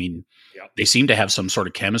believable. I mean, They seem to have some sort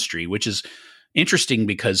of chemistry, which is interesting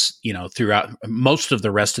because, throughout most of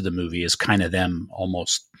the rest of the movie is kind of them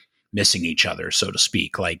almost missing each other, so to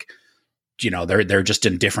speak. They're just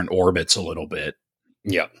in different orbits a little bit.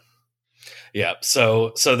 Yeah. Yeah,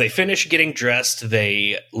 so they finish getting dressed.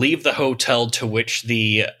 They leave the hotel, to which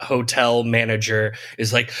the hotel manager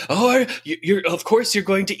is like, "Oh, you're of course you're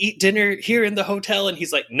going to eat dinner here in the hotel," and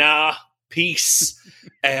he's like, "Nah, peace."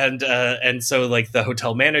 and so the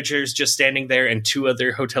hotel manager's just standing there, and two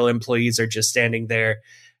other hotel employees are just standing there,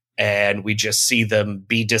 and we just see them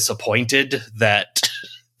be disappointed that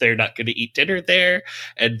they're not going to eat dinner there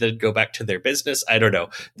and then go back to their business. I don't know.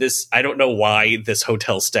 I don't know why this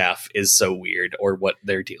hotel staff is so weird or what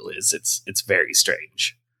their deal is. It's very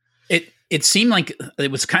strange. It seemed like it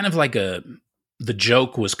was kind of like the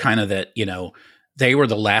joke was kind of that, they were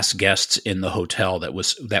the last guests in the hotel that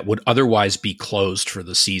would otherwise be closed for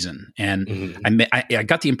the season. And I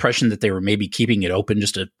got the impression that they were maybe keeping it open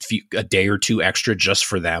just a day or two extra just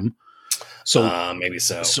for them. So maybe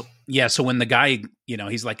so. Yeah, so when the guy,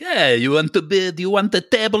 he's like, "Hey, you want the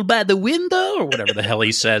table by the window?" or whatever the hell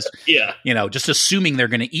he says. Yeah. Just assuming they're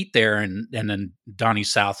going to eat there, and then Donnie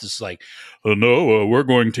South is like, "Oh no, we're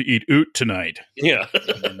going to eat oot tonight." Yeah.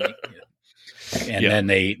 Then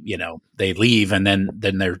they leave, and then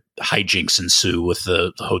their hijinks ensue with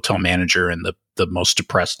the hotel manager and the most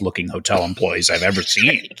depressed looking hotel employees I've ever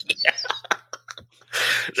seen.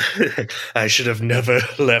 I should have never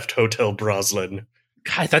left Hotel Broslin.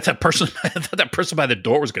 God, I thought that person by the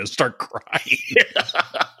door was going to start crying.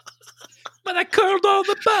 But I curled all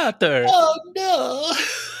the butter. Oh no!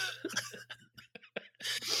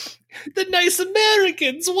 The nice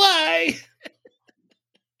Americans, why?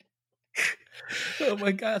 Oh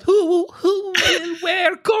my God! Who will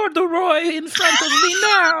wear corduroy in front of me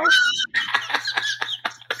now?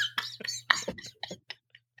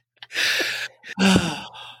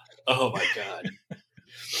 Oh my God.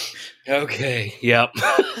 Okay. Yep.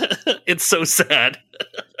 It's so sad.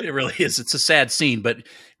 It really is. It's a sad scene, but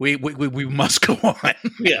we must go on.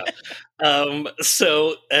 Yeah.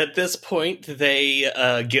 So at this point, they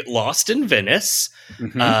get lost in Venice.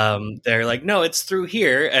 Mm-hmm. They're like, no, it's through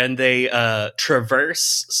here, and they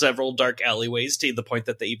traverse several dark alleyways to the point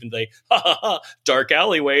that they even dark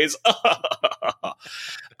alleyways.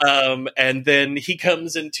 And then he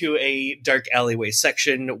comes into a dark alleyway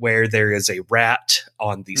section where there is a rat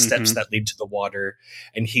on the steps that lead to the water.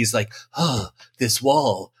 And he's like, oh, this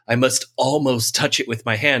wall, I must almost touch it with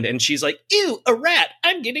my hand. And she's like, ew, a rat,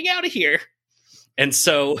 I'm getting out of here. And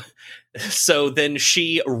so then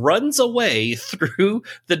she runs away through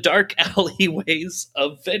the dark alleyways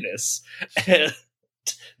of Venice. And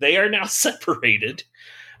they are now separated.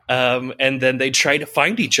 And then they try to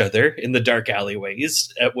find each other in the dark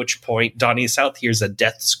alleyways, at which point Donnie South hears a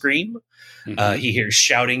death scream. He hears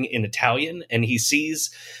shouting in Italian, and he sees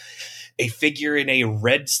a figure in a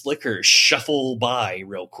red slicker shuffle by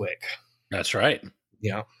real quick. That's right.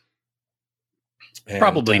 Yeah. And,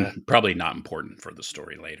 probably not important for the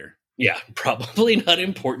story later. Yeah, probably not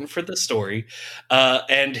important for the story.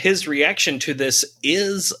 And his reaction to this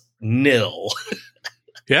is nil.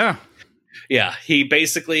 Yeah. Yeah, he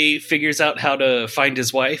basically figures out how to find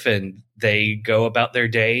his wife, and they go about their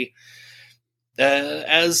day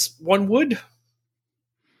as one would.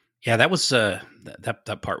 Yeah, that was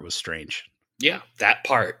that part was strange. Yeah, that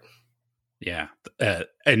part. Yeah,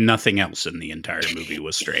 and nothing else in the entire movie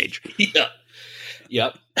was strange. Yeah.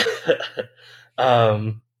 Yep.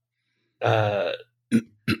 I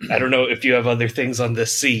don't know if you have other things on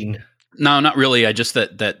this scene. No, not really. I just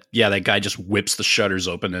that guy just whips the shutters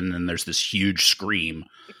open, and then there's this huge scream.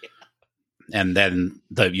 And then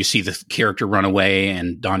you see the character run away,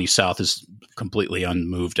 and Donnie South is completely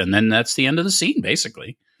unmoved. And then that's the end of the scene,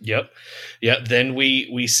 basically. Yep. Then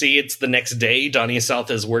we see it's the next day. Donnie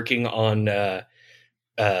South is working on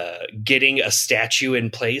getting a statue in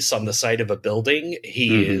place on the side of a building.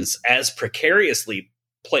 He is as precariously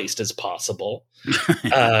placed as possible.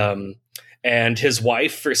 And his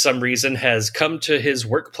wife, for some reason, has come to his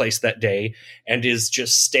workplace that day and is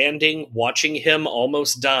just standing, watching him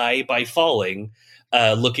almost die by falling,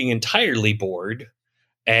 looking entirely bored.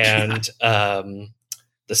 And the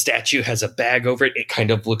statue has a bag over it. It kind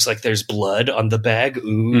of looks like there's blood on the bag.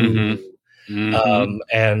 Ooh.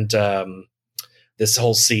 This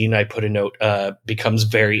whole scene, I put a note, becomes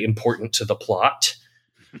very important to the plot.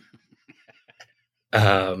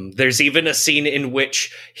 There's even a scene in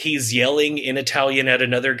which he's yelling in Italian at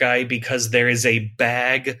another guy because there is a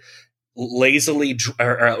bag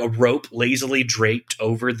a rope lazily draped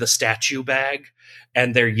over the statue bag,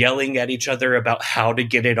 and they're yelling at each other about how to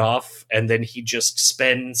get it off. And then he just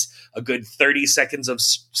spends a good 30 seconds of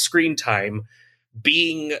screen time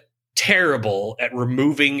being terrible at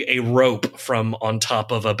removing a rope from on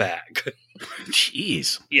top of a bag.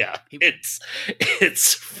 Jeez. Yeah, it's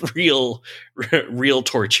real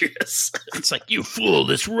torturous. It's like, you fool,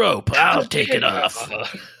 this rope, I'll take it off.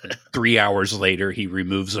 3 hours later, he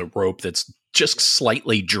removes a rope that's just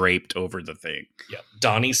slightly draped over the thing. Yeah,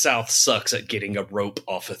 Donnie South sucks at getting a rope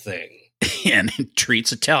off a thing. And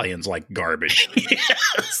treats Italians like garbage.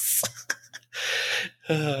 Yes.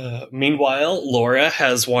 Meanwhile, Laura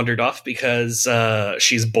has wandered off because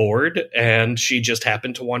she's bored, and she just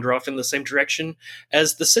happened to wander off in the same direction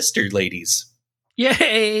as the sister ladies.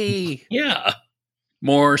 Yay! Yeah.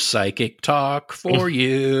 More psychic talk for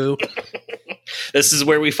you. This is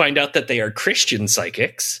where we find out that they are Christian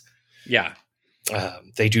psychics. Yeah.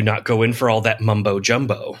 They do not go in for all that mumbo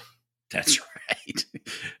jumbo. That's right.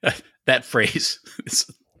 That phrase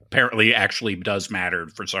apparently actually does matter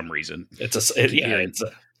for some reason. It's a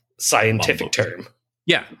scientific term.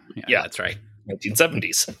 Yeah, that's right.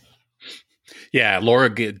 1970s. Yeah, Laura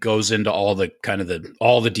goes into all the kind of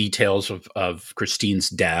all the details of Christine's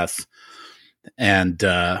death, and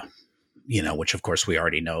which of course we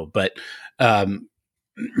already know. But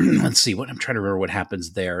let's see, what I'm trying to remember what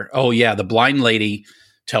happens there. Oh yeah, the blind lady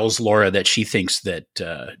tells Laura that she thinks that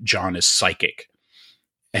John is psychic,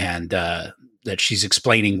 and that she's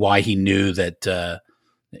explaining why he knew that.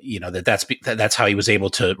 That's how he was able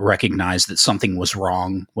to recognize that something was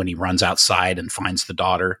wrong when he runs outside and finds the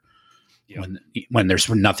daughter. Yep. When there's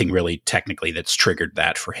nothing really technically that's triggered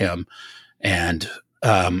that for him, and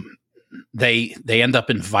they end up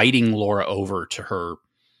inviting Laura over to her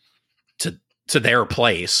to their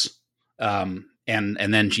place, and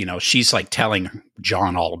then she's like telling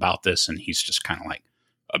John all about this, and he's just kind of like,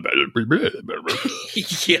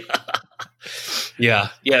 yeah.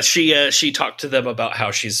 She talked to them about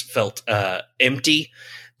how she's felt empty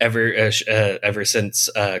ever since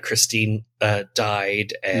Christine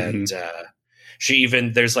died, and she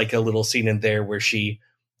even there's like a little scene in there where she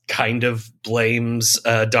kind of blames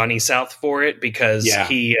Donnie South for it because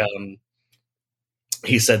he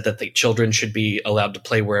said that the children should be allowed to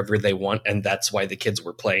play wherever they want, and that's why the kids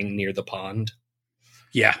were playing near the pond.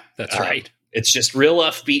 Yeah, that's right. It's just real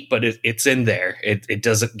offbeat, but it's in there. It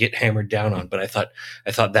doesn't get hammered down on, but I thought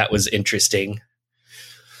that was interesting.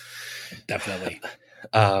 Definitely.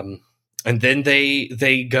 And then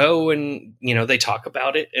they go and they talk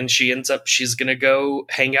about it, and she's gonna go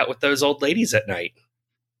hang out with those old ladies at night.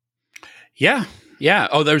 Yeah.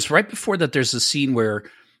 Oh, there's right before that. There's a scene where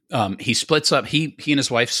he splits up. He and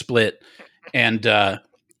his wife split, and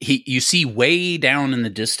you see way down in the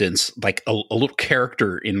distance, like a little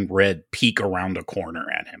character in red peek around a corner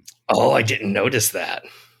at him. Oh, I didn't notice that.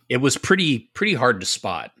 It was pretty hard to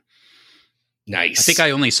spot. Nice. I think I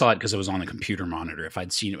only saw it because it was on a computer monitor. If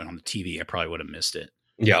I'd seen it on the TV, I probably would have missed it.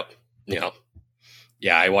 Yep. Yeah.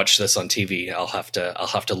 I watched this on TV. I'll have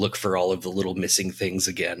to look for all of the little missing things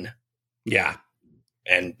again. Yeah.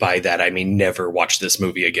 And by that, I mean never watch this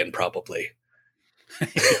movie again, probably.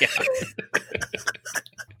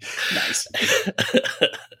 Nice.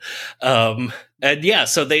 And yeah,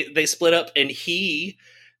 so they split up, and he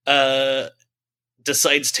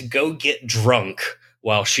decides to go get drunk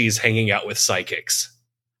while she's hanging out with psychics.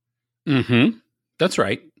 Mm-hmm. That's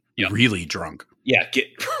right. Yep. Really drunk. Yeah, get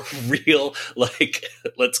real, like,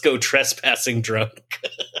 let's go trespassing drunk.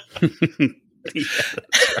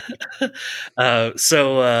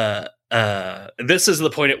 So this is the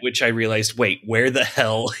point at which I realized, wait, where the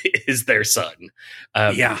hell is their son?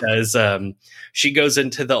 Because she goes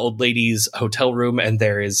into the old lady's hotel room, and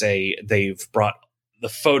they've brought the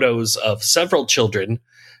photos of several children,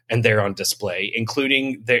 and they're on display,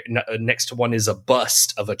 including next to one is a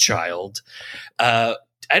bust of a child.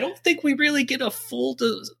 I don't think we really get a full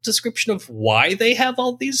description of why they have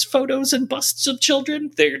all these photos and busts of children.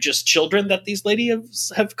 They're just children that these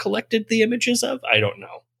ladies have collected the images of. I don't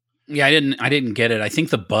know. Yeah, I didn't get it. I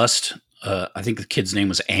think the bust, I think the kid's name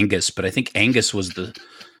was Angus, but I think Angus was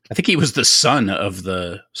he was the son of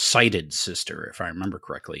the sighted sister, if I remember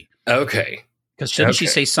correctly. Okay. Because didn't she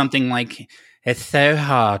say something like, "It's so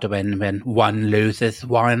hard when one loses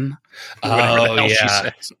one"? Oh,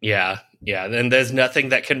 yeah. Yeah. Then there's nothing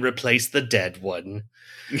that can replace the dead one.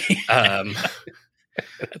 That's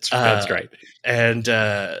right. And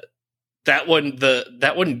that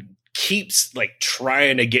one keeps like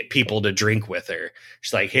trying to get people to drink with her.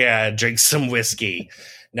 She's like, "Yeah, drink some whiskey."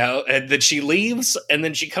 No, and then she leaves, and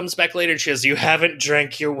then she comes back later and she says, "You haven't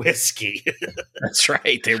drank your whiskey." That's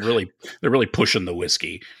right. They're really pushing the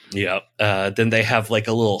whiskey. Yeah. Then they have like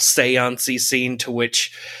a little seance-y scene to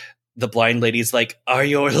which the blind lady's like, Are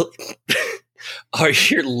your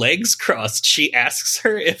legs crossed? She asks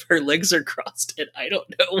her if her legs are crossed, and I don't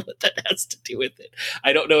know what that has to do with it.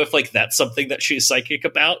 I don't know if like that's something that she's psychic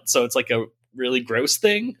about, so it's like a really gross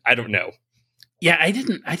thing. I don't know. Yeah, I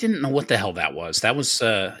didn't know what the hell that was. That was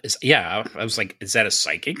I was like, is that a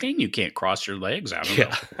psychic thing? You can't cross your legs? I don't know.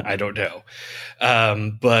 I don't know.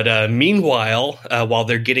 But meanwhile, while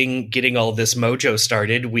they're getting all this mojo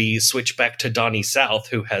started, we switch back to Donnie South,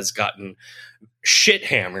 who has gotten shit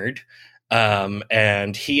hammered.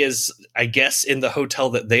 And he is, I guess, in the hotel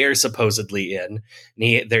that they are supposedly in.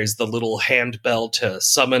 And there's the little handbell to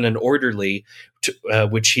summon an orderly,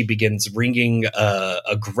 which he begins ringing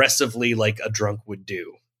aggressively like a drunk would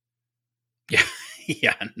do.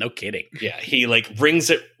 Yeah, no kidding. Yeah, he like rings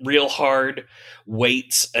it real hard,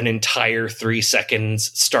 waits an entire 3 seconds,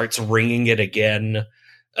 starts ringing it again,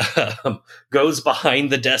 goes behind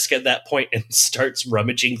the desk at that point and starts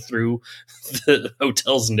rummaging through the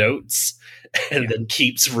hotel's notes, and then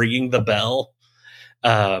keeps ringing the bell.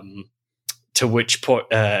 To which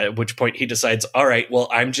point he decides, all right, well,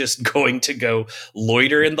 I'm just going to go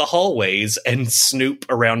loiter in the hallways and snoop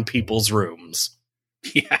around people's rooms.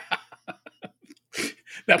 Yeah.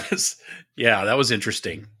 That was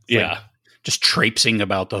interesting. Yeah. Like, just traipsing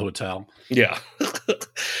about the hotel. Yeah.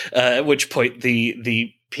 At which point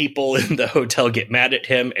the people in the hotel get mad at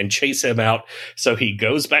him and chase him out. So he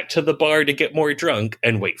goes back to the bar to get more drunk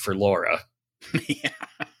and wait for Laura. Yeah.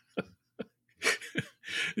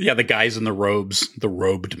 Yeah, the guys in the robes, the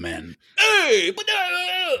robed men. Hey, what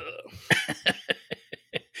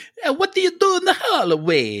do you do in the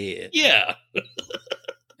hallway? Yeah.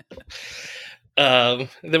 Then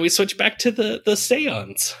we switch back to the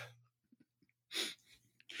seance.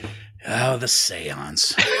 Oh, the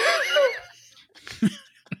seance.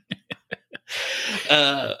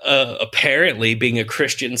 Apparently, being a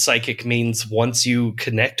Christian psychic means once you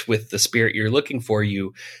connect with the spirit you're looking for,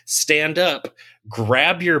 you stand up,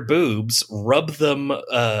 grab your boobs, rub them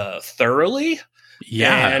thoroughly,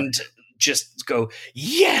 and just go,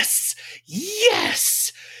 yes,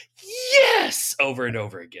 yes, yes, over and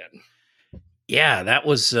over again. Yeah, that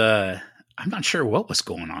was, I'm not sure what was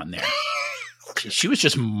going on there. She was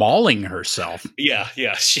just mauling herself. Yeah,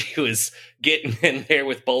 she was getting in there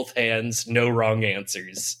with both hands, no wrong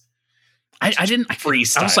answers. I didn't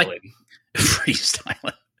freestyling. I was like,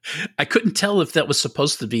 freestyling. I couldn't tell if that was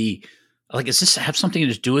supposed to be like, does this have something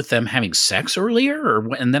to do with them having sex earlier,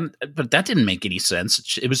 but that didn't make any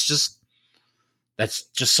sense. It was just that's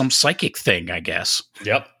just some psychic thing, I guess.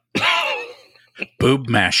 Yep. Boob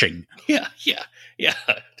mashing. Yeah.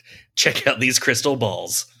 Check out these crystal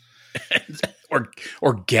balls. Or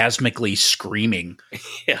orgasmically screaming.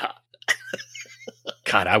 Yeah.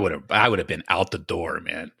 God, I would have been out the door,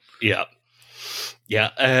 man. Yeah.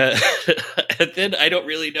 And then I don't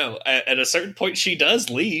really know. At a certain point, she does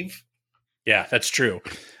leave. Yeah, that's true.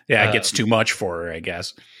 Yeah, it gets too much for her, I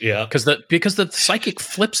guess. Yeah, because the psychic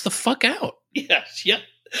flips the fuck out. Yeah.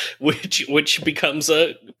 Which becomes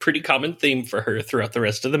a pretty common theme for her throughout the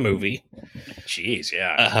rest of the movie. Jeez,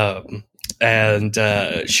 yeah. And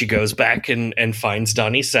she goes back and finds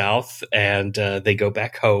Donnie South, and they go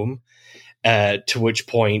back home. To which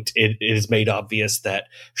point it is made obvious that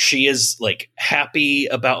she is like happy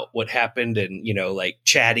about what happened and, like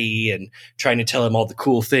chatty and trying to tell him all the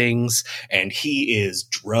cool things. And he is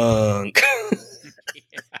drunk.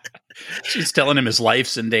 She's telling him his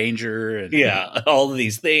life's in danger. And all of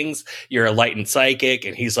these things. You're a lightened psychic.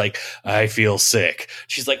 And he's like, I feel sick.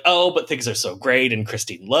 She's like, oh, but things are so great. And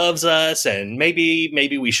Christine loves us. And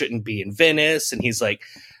maybe we shouldn't be in Venice. And he's like,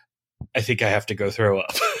 I think I have to go throw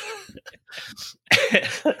up.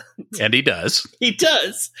 And he does. He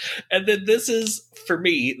does. And then this is, for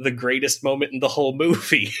me, the greatest moment in the whole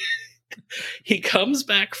movie. He comes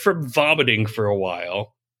back from vomiting for a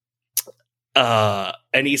while.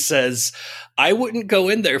 And he says, I wouldn't go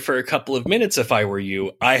in there for a couple of minutes if I were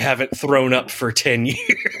you. I haven't thrown up for 10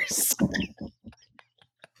 years.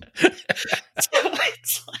 So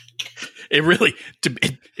it's like, it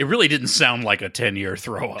really didn't sound like a 10-year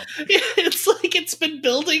throw up. It's like it's been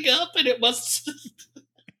building up and it must.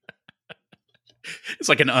 It's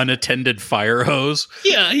like an unattended fire hose.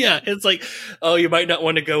 Yeah. It's like, oh, you might not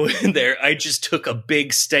want to go in there. I just took a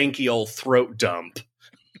big stanky old throat dump.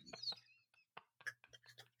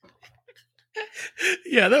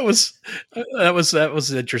 Yeah, that was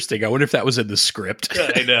interesting. I wonder if that was in the script.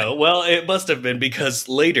 I know. Well, it must have been, because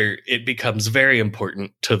later it becomes very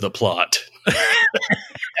important to the plot.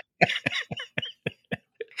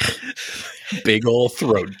 Big old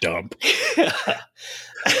throat dump.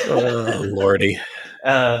 Oh, Lordy.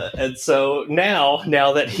 And so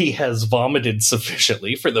now that he has vomited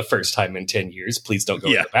sufficiently for the first time in 10 years, please don't go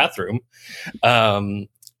to the bathroom.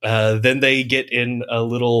 Then they get in a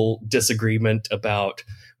little disagreement about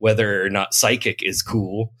whether or not psychic is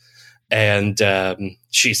cool. And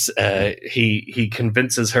he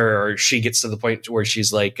convinces her, or she gets to the point where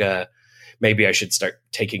she's like, maybe I should start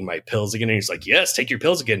taking my pills again. And he's like, yes, take your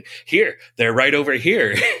pills again. Here, they're right over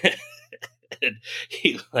here. And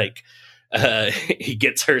he he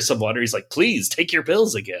gets her some water. He's like, please take your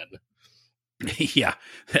pills again. Yeah,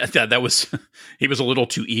 that was, he was a little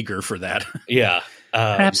too eager for that. Yeah.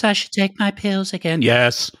 Perhaps I should take my pills again.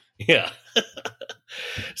 Yes. Yeah.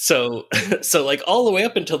 So like all the way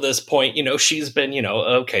up until this point, she's been,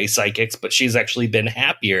 okay, psychics, but she's actually been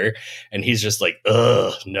happier. And he's just like,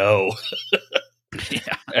 ugh, no.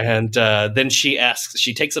 Yeah. And then she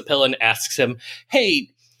takes a pill and asks him, hey,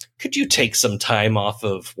 could you take some time off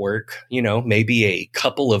of work? Maybe a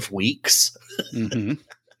couple of weeks. Mm-hmm.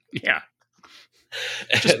 Yeah.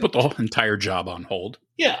 Just put the whole entire job on hold.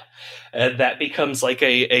 Yeah. And that becomes like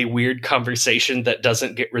a weird conversation that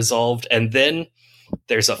doesn't get resolved. And then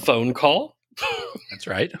there's a phone call. That's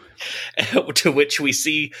right. To which we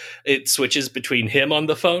see it switches between him on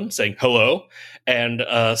the phone saying hello and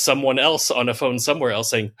someone else on a phone somewhere else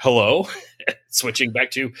saying hello, switching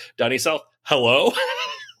back to Donnie South, hello.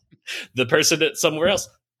 The person at somewhere else,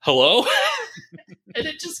 hello. And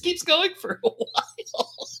it just keeps going for a while.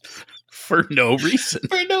 For no reason.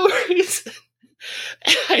 For no reason.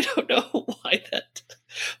 I don't know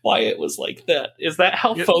why it was like that. Is that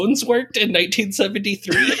how phones worked in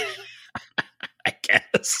 1973? I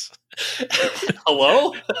guess.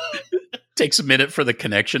 Hello? Takes a minute for the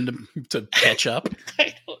connection to catch up.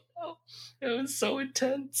 I don't know. It was so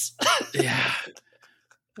intense. Yeah.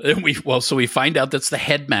 And so we find out that's the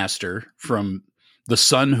headmaster from the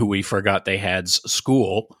son who we forgot they had's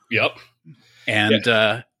school. Yep.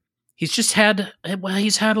 And he's just had a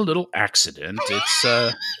little accident.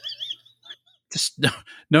 It's just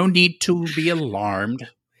no need to be alarmed.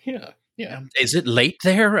 Yeah. Yeah. Is it late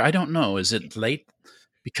there? I don't know. Is it late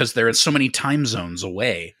because there are so many time zones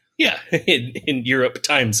away? Yeah, in Europe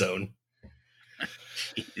time zone.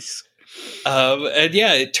 Jeez. And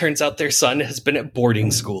yeah, it turns out their son has been at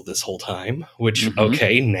boarding school this whole time, which,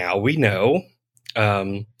 okay, now we know.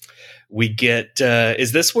 We get,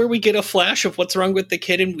 is this where we get a flash of what's wrong with the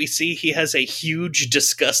kid and we see he has a huge,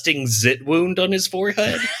 disgusting zit wound on his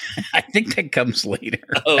forehead? I think that comes later.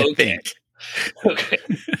 Oh, okay. Okay.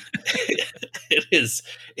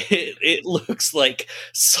 It looks like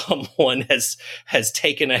someone has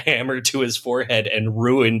taken a hammer to his forehead and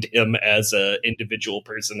ruined him as a individual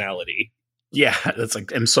personality. Yeah, that's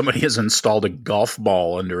like, and somebody has installed a golf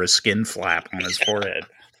ball under a skin flap on his forehead.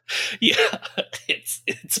 Yeah,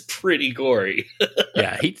 it's pretty gory.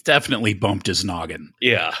 Yeah, he definitely bumped his noggin.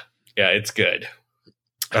 Yeah, it's good.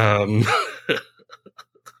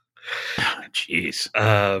 Jeez.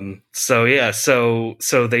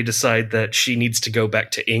 So they decide that she needs to go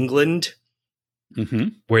back to England,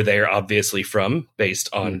 where they are obviously from, based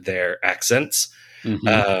on their accents.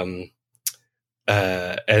 And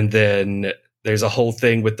then there's a whole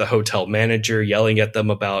thing with the hotel manager yelling at them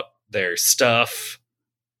about their stuff.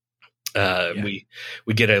 We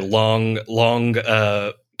get a long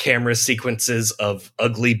camera sequences of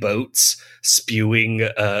ugly boats spewing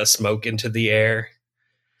smoke into the air.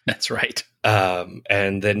 That's right.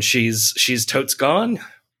 And then she's totes gone.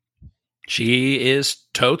 She is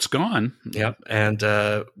totes gone. Yep.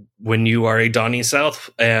 And when you are a Donnie South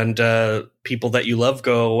and people that you love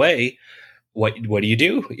go away, what do you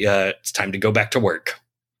do? It's time to go back to work.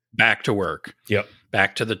 Back to work. Yep.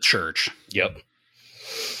 Back to the church. Yep.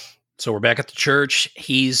 So we're back at the church.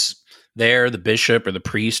 He's there. The bishop or the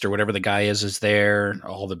priest or whatever the guy is there.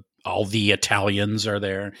 All the Italians are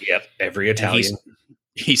there. Yep. Every Italian.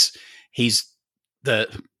 He's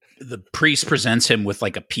the priest presents him with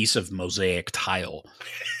like a piece of mosaic tile,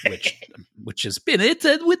 which has been it.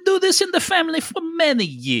 We do this in the family for many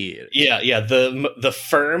years. Yeah. The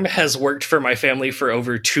firm has worked for my family for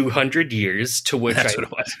over 200 years. To which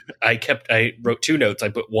I wrote two notes. I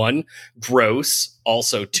put 1, gross.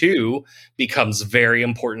 Also 2, becomes very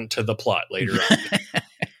important to the plot later on.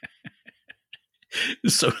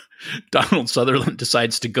 So Donald Sutherland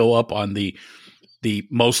decides to go up on the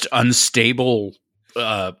most unstable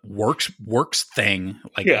thing,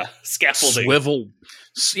 like scaffolding. Swivel.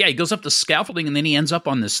 Yeah, he goes up the scaffolding and then he ends up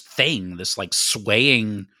on this thing, this like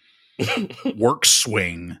swaying work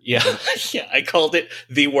swing. Yeah, I called it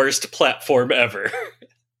the worst platform ever.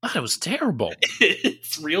 Oh, it was terrible.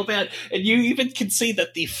 It's real bad. And you even can see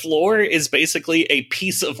that the floor is basically a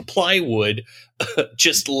piece of plywood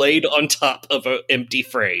just laid on top of an empty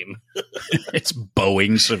frame. It's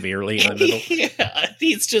bowing severely in the middle. Yeah,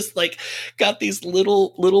 he's just like got these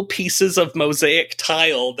little pieces of mosaic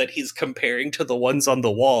tile that he's comparing to the ones on the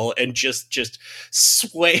wall and just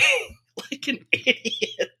swaying like an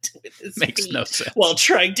idiot with his Makes feet no sense. while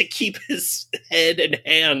trying to keep his head and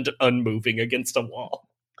hand unmoving against a wall.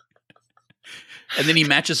 And then he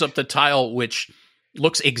matches up the tile, which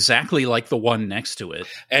looks exactly like the one next to it.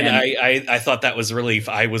 And I thought that was relief.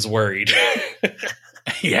 I was worried.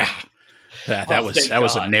 Yeah, that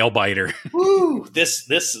was a nail biter. Woo! This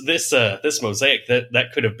mosaic that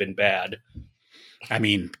could have been bad. I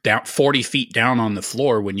mean, down 40 feet down on the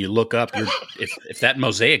floor, when you look up, if that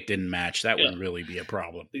mosaic didn't match, that would really be a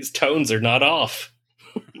problem. These tones are not off.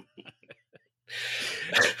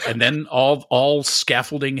 And then all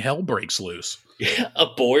scaffolding hell breaks loose. Yeah, a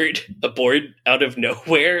board out of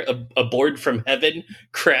nowhere, a board from heaven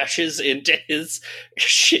crashes into his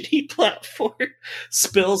shitty platform,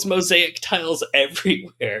 spills mosaic tiles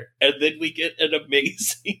everywhere, and then we get an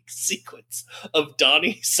amazing sequence of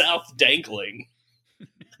Donnie South dangling.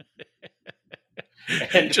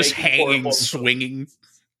 And just hanging, swinging.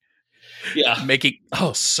 Yeah. Making,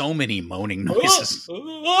 so many moaning noises.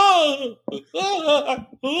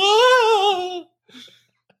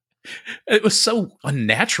 It was so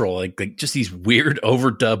unnatural, like just these weird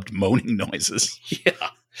overdubbed moaning noises. Yeah.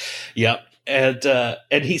 Yep.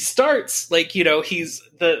 And he starts he's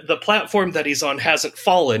the platform that he's on hasn't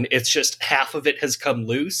fallen. It's just half of it has come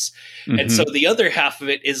loose. Mm-hmm. And so the other half of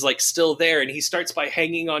it is still there. And he starts by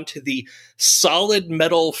hanging onto the solid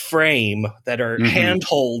metal frame that are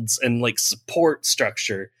handholds and support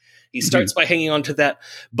structure. He starts by hanging onto that,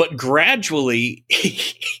 but gradually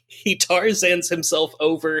he Tarzans himself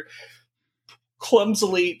over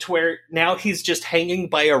clumsily to where now he's just hanging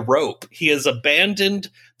by a rope. He has abandoned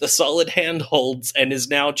the solid handholds and is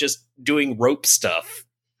now just doing rope stuff.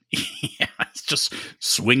 Yeah, it's just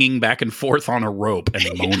swinging back and forth on a rope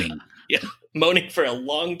and moaning. Yeah, moaning for a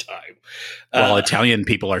long time. While Italian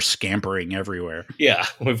people are scampering everywhere. Yeah,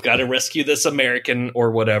 we've got to rescue this American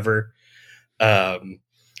or whatever.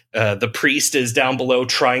 The priest is down below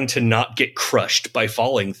trying to not get crushed by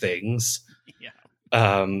falling things.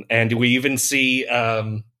 And we even see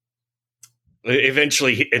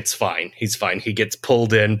eventually it's fine. He's fine. He gets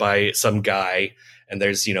pulled in by some guy, and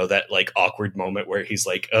there's that awkward moment where he's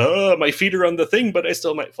like, "Oh, my feet are on the thing, but I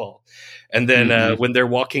still might fall." And then when they're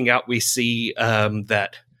walking out, we see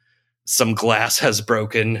that some glass has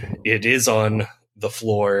broken. It is on the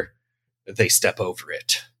floor. They step over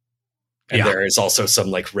it. And there is also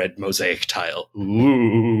some red mosaic tile.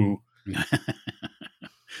 Ooh.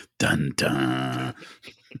 Dun dun.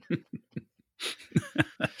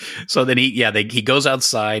 So then he goes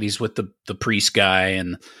outside. He's with the priest guy,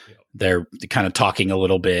 and they're kind of talking a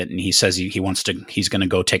little bit. And he says he's going to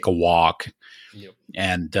go take a walk,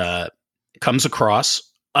 and comes across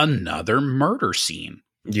another murder scene.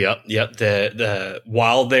 Yep. The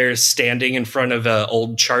while they're standing in front of an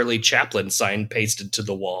old Charlie Chaplin sign pasted to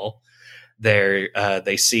the wall,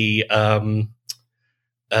 they see a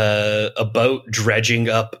boat dredging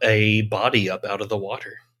up a body up out of the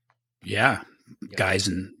water. Yeah. Guys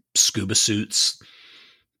in scuba suits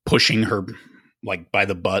pushing her by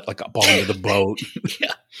the butt, up onto the boat.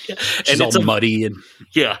 Yeah. She's and all muddy and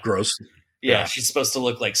gross. Yeah, she's supposed to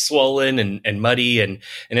look swollen and muddy, and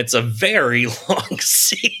it's a very long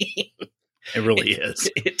scene. It really is.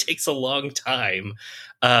 It takes a long time.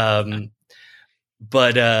 But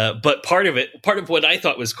part of what I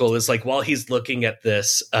thought was cool is while he's looking at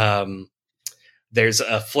this, there's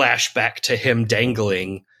a flashback to him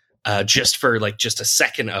dangling just for just a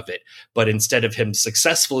second of it. But instead of him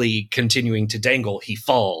successfully continuing to dangle, he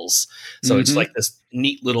falls. So it's this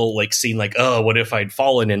neat little scene oh, what if I'd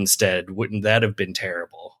fallen instead? Wouldn't that have been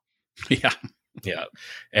terrible? Yeah. Yeah.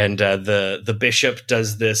 And the bishop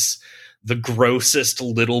does the grossest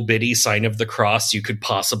little bitty sign of the cross you could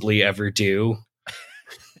possibly ever do.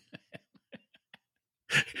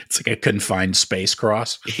 It's a confined space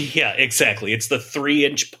cross. Yeah, exactly. It's the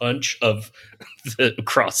 3-inch punch of the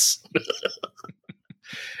cross.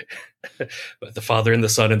 The Father and the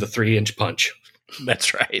Son and the 3-inch punch.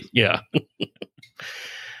 That's right. Yeah.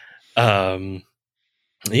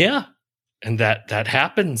 Yeah. And that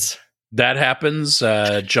happens. That happens.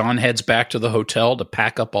 John heads back to the hotel to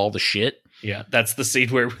pack up all the shit. Yeah, that's the scene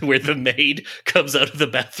where the maid comes out of the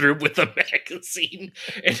bathroom with a magazine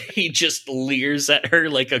and he just leers at her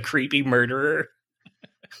like a creepy murderer.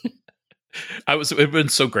 It would have been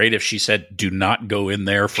so great if she said, "Do not go in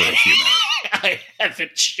there for a few minutes." I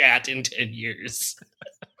haven't shat in 10 years.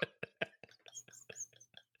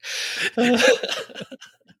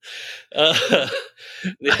 I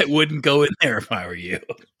wouldn't go in there if I were you.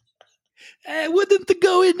 I wouldn't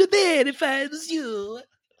go into there if I was you.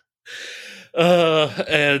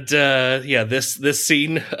 This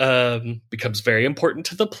scene becomes very important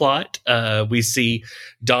to the plot. We see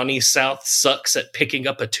Donnie South sucks at picking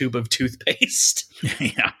up a tube of toothpaste.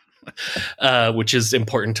 Which is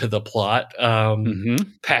important to the plot.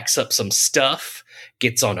 Packs up some stuff,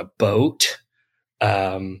 gets on a boat,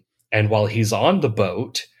 and while he's on the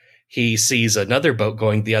boat, he sees another boat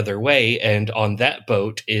going the other way, and on that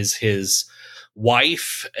boat is his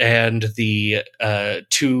wife and the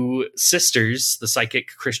two sisters, the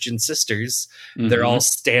psychic Christian sisters. They're all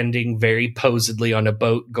standing very posedly on a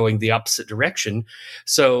boat going the opposite direction.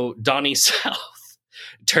 So Donnie South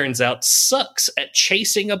turns out sucks at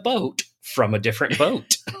chasing a boat from a different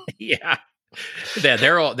boat. Yeah.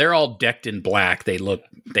 They're all decked in black. They look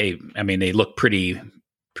pretty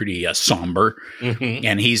somber. Mm-hmm.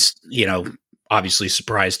 And he's, obviously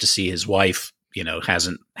surprised to see his wife,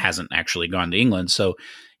 hasn't actually gone to England. So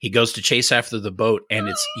he goes to chase after the boat, and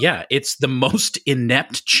it's the most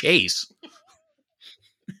inept chase.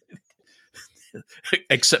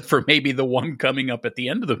 Except for maybe the one coming up at the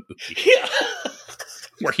end of the movie. Yeah.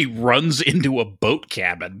 Where he runs into a boat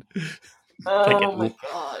cabin. Oh my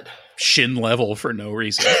God. Shin level for no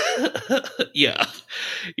reason. Yeah.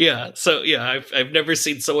 So I've never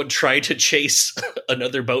seen someone try to chase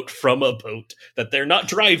another boat from a boat that they're not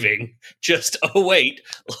driving. Just, oh wait,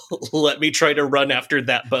 let me try to run after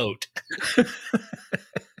that boat.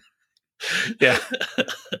 Yeah.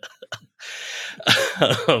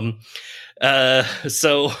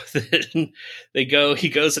 So then he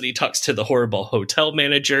goes and he talks to the horrible hotel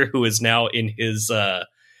manager, who is now in his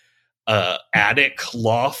attic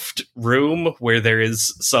loft room where there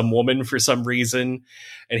is some woman for some reason.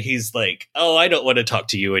 And he's like, oh, I don't want to talk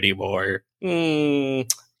to you anymore. I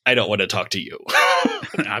don't want to talk to you.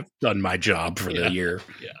 I've done my job for the year.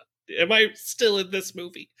 Yeah. Am I still in this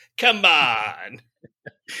movie? Come on.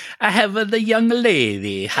 I have the young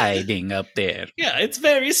lady hiding up there. Yeah, it's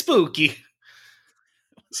very spooky.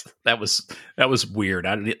 That was weird.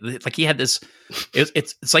 Like he had this.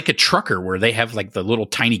 It's like a trucker where they have like the little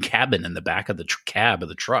tiny cabin in the back of the cab of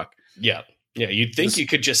the truck. Yeah. You'd think you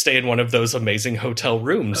could just stay in one of those amazing hotel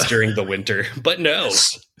rooms during the winter, but no.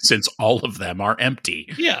 Since all of them are empty.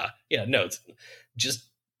 Yeah. No. Just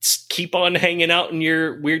keep on hanging out in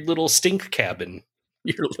your weird little stink cabin,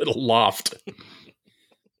 your little loft,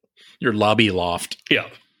 your lobby loft. Yeah.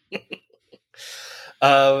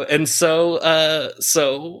 And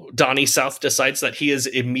so Donnie South decides that he is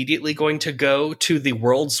immediately going to go to the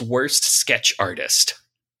world's worst sketch artist.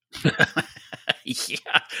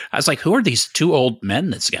 Yeah. I was like, who are these two old men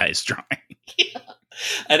this guy is drawing? Yeah.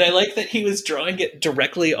 And I like that he was drawing it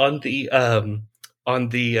directly on the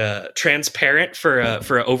transparent for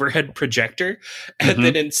an overhead projector. And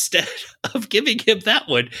then instead of giving him that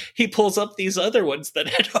one, he pulls up these other ones that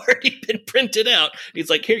had already been printed out. He's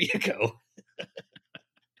like, here you go.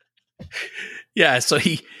 Yeah, so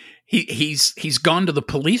he's gone to the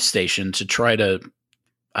police station to try to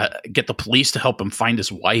get the police to help him find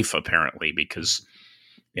his wife, apparently, because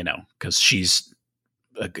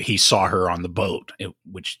he saw her on the boat,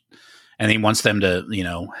 and he wants them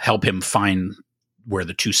to help him find where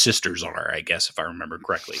the two sisters are, I guess, if I remember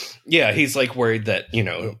correctly. Yeah, he's like worried that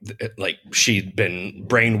like she'd been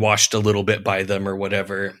brainwashed a little bit by them or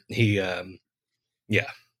whatever.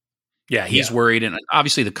 Yeah, he's worried, and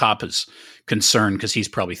obviously the cop is concerned because he's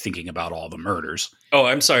probably thinking about all the murders. Oh,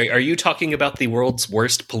 I'm sorry. Are you talking about the world's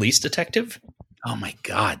worst police detective? Oh my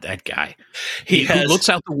God, that guy. He looks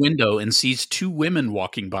out the window and sees two women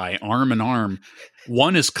walking by arm in arm.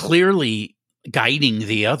 One is clearly guiding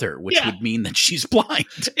the other, which would mean that she's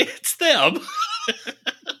blind. It's them.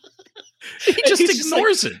 He just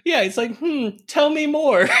ignores it. Yeah, he's like, tell me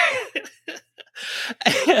more.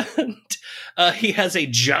 And he has a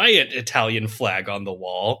giant Italian flag on the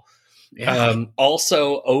wall. Yeah.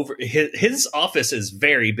 Also, over his office is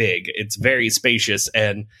very big. It's very spacious,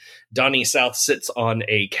 and Donnie South sits on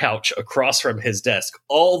a couch across from his desk,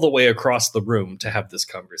 all the way across the room to have this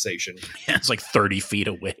conversation. Yeah, it's like 30 feet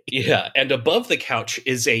away. Yeah, and above the couch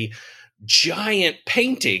is a giant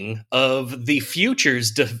painting of the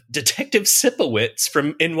future's Detective Sipowicz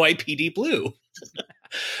from NYPD Blue.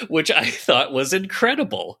 Which I thought was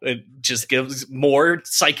incredible. It just gives more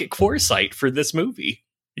psychic foresight for this movie.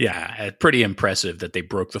 Yeah, pretty impressive that they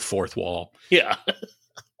broke the fourth wall. Yeah.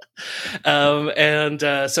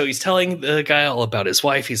 So he's telling the guy all about his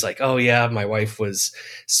wife. He's like, oh yeah, my wife was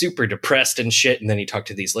super depressed and shit. And then he talked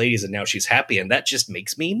to these ladies and now she's happy. And that just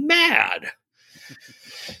makes me mad.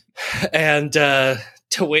 And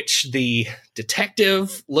to which the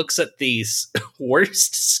detective looks at these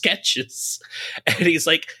worst sketches and he's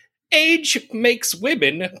like, age makes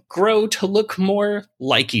women grow to look more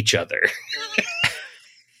like each other.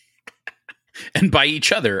 And by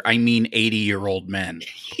each other, I mean 80-year-old men.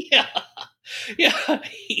 Yeah.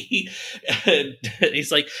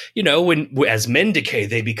 He's like, when as men decay,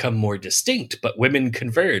 they become more distinct, but women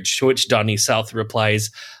converge. To which Donnie South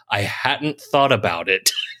replies, I hadn't thought about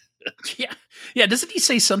it. Yeah. Doesn't he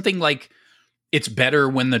say something like, it's better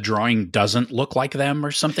when the drawing doesn't look like them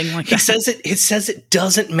or something like that? He says it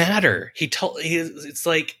doesn't matter. It's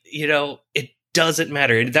like, doesn't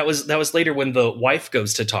matter. And that was later when the wife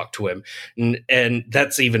goes to talk to him, and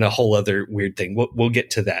that's even a whole other weird thing. We'll get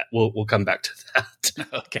to that. We'll come back to that.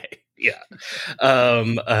 Okay. Yeah.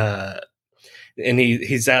 And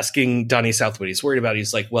he's asking Donnie South what he's worried about.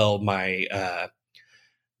 He's like, well,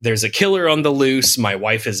 there's a killer on the loose. My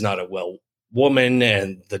wife is not a woman.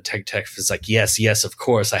 And the detective is like, yes, of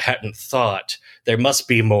course. I hadn't thought. There must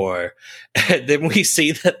be more. And then we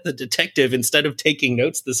see that the detective, instead of taking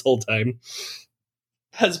notes this whole time,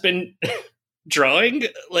 has been drawing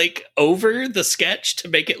like over the sketch to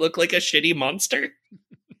make it look like a shitty monster.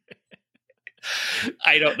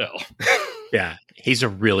 I don't know. Yeah, he's a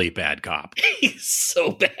really bad cop. He's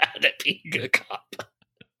so bad at being a cop.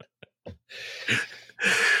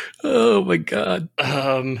 Oh my god.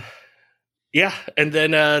 Yeah, and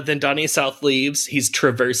then Donnie South leaves. He's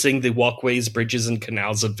traversing the walkways, bridges, and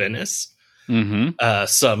canals of Venice. Mm-hmm.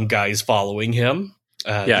 Some guys following him.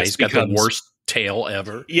 He's got the worst tail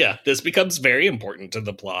ever. Yeah, this becomes very important to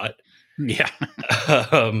the plot. Yeah.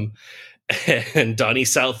 And Donnie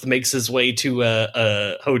South makes his way to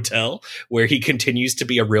a hotel where he continues to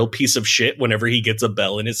be a real piece of shit whenever he gets a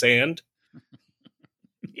bell in his hand.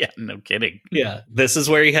 Yeah, no kidding. Yeah, this is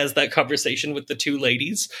where he has that conversation with the two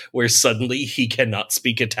ladies where suddenly he cannot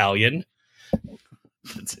speak Italian.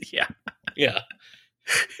 Yeah. Yeah.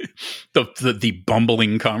 The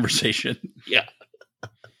bumbling conversation. Yeah.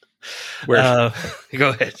 Where go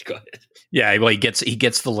ahead. Yeah, well, he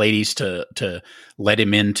gets the ladies to let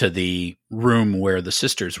him into the room where the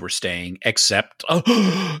sisters were staying, except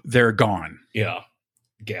they're gone. Yeah.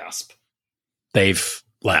 Gasp. They've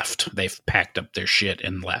left. They've packed up their shit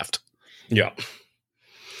and left. Yeah.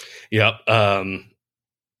 Yep.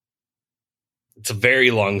 It's a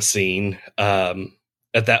very long scene. At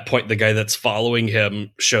that point, the guy that's following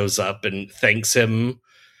him shows up and thanks him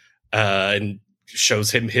and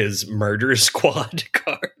shows him his murder squad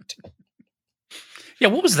card. Yeah,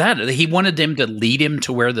 what was that? He wanted them to lead him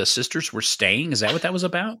to where the sisters were staying? Is that what that was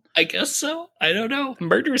about? I guess so. I don't know.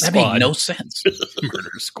 Murder That squad. made no sense. Murder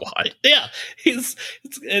squad. Yeah.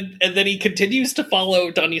 And then he continues to follow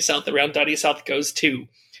Donnie South around. Donnie South goes to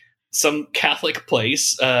some Catholic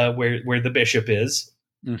place where the bishop is.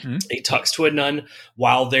 Mm-hmm. He talks to a nun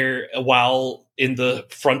while in the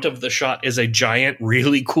front of the shot is a giant,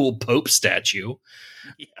 really cool Pope statue.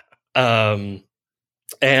 Yeah.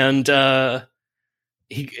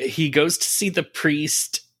 He goes to see the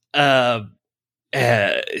priest. It's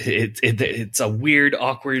a weird,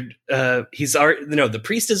 awkward. The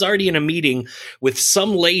priest is already in a meeting with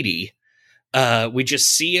some lady. We just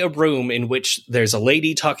see a room in which there's a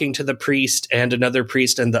lady talking to the priest and another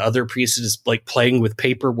priest, and the other priest is like playing with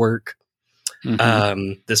paperwork.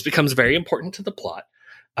 Mm-hmm. This becomes very important to the plot.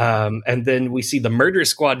 And then we see the murder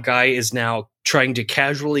squad guy is now trying to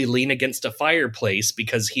casually lean against a fireplace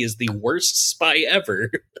because he is the worst spy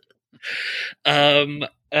ever. I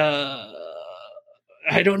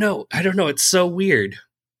don't know. It's so weird.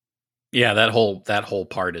 Yeah, that whole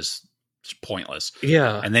part is pointless.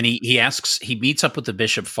 Yeah. And then he meets up with the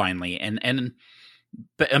bishop finally, and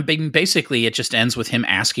basically it just ends with him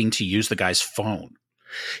asking to use the guy's phone.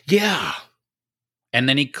 Yeah. And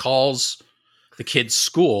then he calls the kid's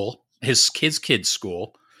school, his kid's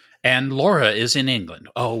school, and Laura is in England.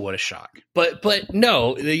 Oh, what a shock! But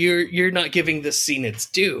no, you're not giving this scene its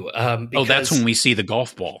due. That's when we see the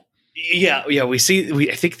golf ball. Yeah, I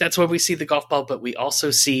think that's when we see the golf ball. But we also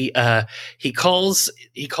see he calls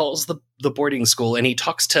the boarding school and he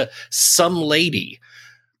talks to some lady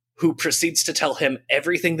who proceeds to tell him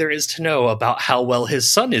everything there is to know about how well his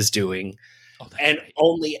son is doing. And right.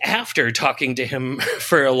 Only after talking to him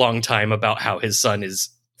for a long time about how his son is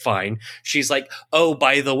fine, she's like, oh,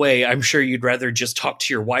 by the way, I'm sure you'd rather just talk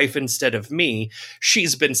to your wife instead of me.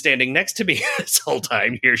 She's been standing next to me this whole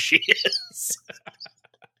time. Here she is.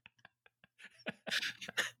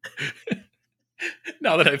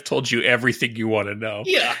 Now that I've told you everything you want to know.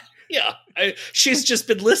 Yeah. She's just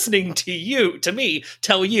been listening to me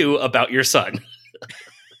tell you about your son.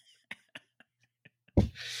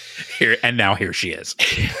 Here she is.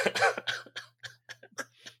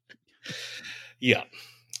 Yeah.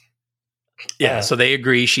 So they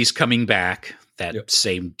agree she's coming back that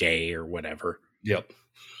same day or whatever. Yep.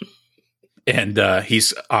 And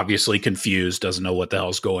he's obviously confused, doesn't know what the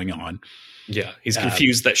hell's going on. Yeah, he's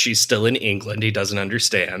confused that she's still in England. He doesn't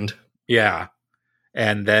understand. Yeah.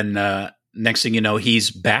 And then next thing you know, he's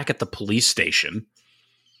back at the police station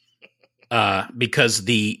because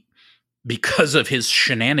of his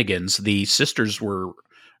shenanigans, the sisters were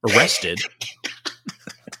arrested.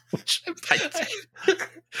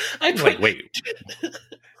 Wait.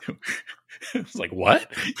 It's like,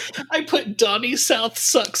 what? I put Donnie South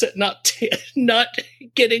sucks at not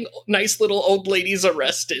getting nice little old ladies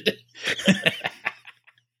arrested.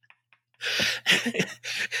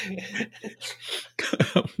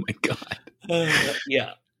 Oh my God.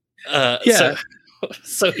 Yeah. Yeah.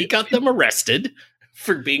 So he got them arrested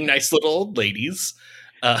for being nice little old ladies.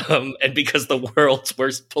 And because the world's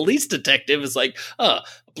worst police detective is like, a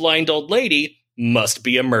blind old lady must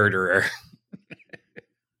be a murderer.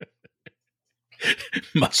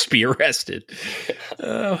 Must be arrested.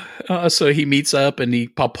 So he meets up and he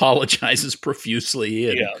apologizes profusely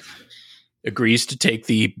and agrees to take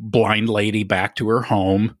the blind lady back to her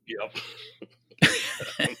home. Yep.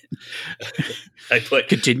 I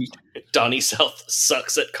put Donnie South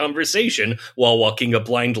sucks at conversation while walking a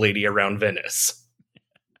blind lady around Venice.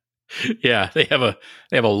 Yeah, they have a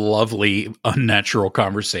lovely unnatural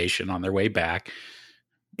conversation on their way back.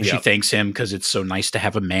 She thanks him because it's so nice to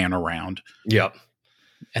have a man around. Yep.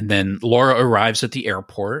 And then Laura arrives at the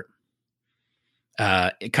airport.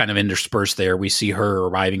 Kind of interspersed there, we see her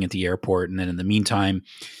arriving at the airport, and then in the meantime,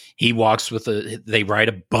 he walks they ride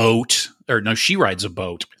a boat, or no, she rides a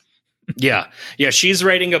boat. Yeah, she's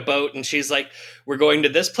riding a boat, and she's like, "We're going to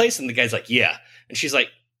this place," and the guy's like, "Yeah," and she's like,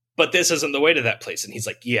 "But this isn't the way to that place," and he's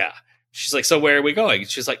like, "Yeah." She's like, "So where are we going?"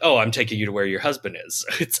 She's like, "Oh, I'm taking you to where your husband is."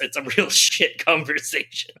 It's a real shit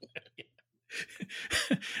conversation.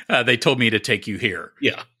 They told me to take you here.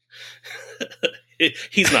 Yeah.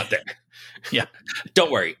 He's not there. Yeah.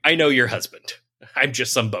 Don't worry. I know your husband. I'm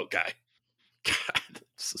just some boat guy. God, that's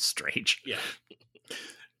so strange. Yeah.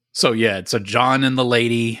 So John and the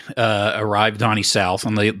lady arrive, Donnie South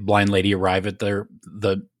and the blind lady arrive at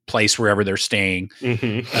the place wherever they're staying.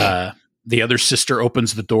 Mm-hmm. The other sister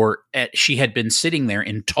opens the door. She had been sitting there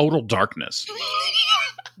in total darkness,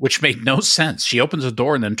 which made no sense. She opens the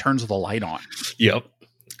door and then turns the light on. Yep.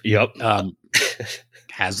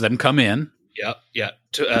 Has them come in. Yep.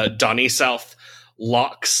 Donnie South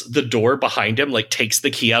locks the door behind him, like takes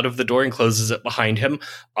the key out of the door and closes it behind him,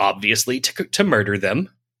 obviously to murder them.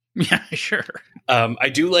 Yeah, sure. I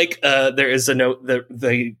do like there is a note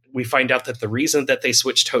that we find out that the reason that they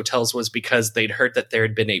switched hotels was because they'd heard that there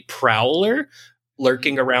had been a prowler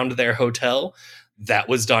lurking around their hotel. That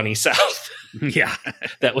was Donnie South. Yeah.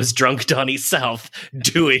 That was drunk Donnie South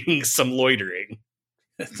doing some loitering.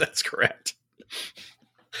 That's correct.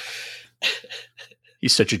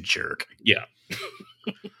 He's such a jerk. Yeah.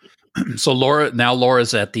 So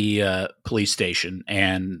Laura's at the police station,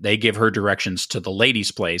 and they give her directions to the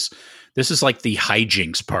lady's place. This is like the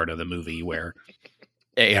hijinks part of the movie where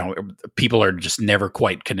people are just never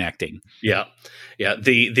quite connecting. Yeah.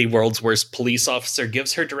 The world's worst police officer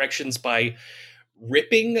gives her directions by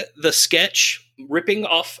ripping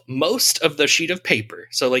off most of the sheet of paper.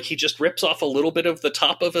 So like he just rips off a little bit of the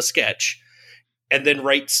top of a sketch and then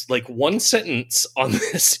writes like one sentence on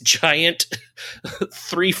this giant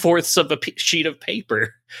 3/4 of a sheet of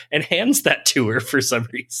paper and hands that to her for some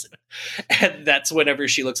reason. And that's whenever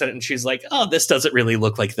she looks at it and she's like, "Oh, this doesn't really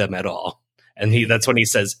look like them at all." And that's when he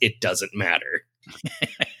says, "It doesn't matter."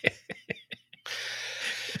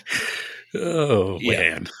 Oh,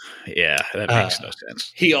 man. Yeah, that makes no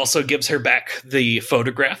sense. He also gives her back the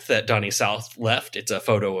photograph that Donnie South left. It's a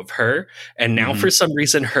photo of her. And now for some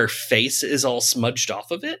reason, her face is all smudged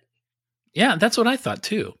off of it. Yeah, that's what I thought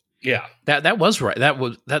too. Yeah. That was right.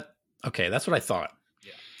 Okay, that's what I thought.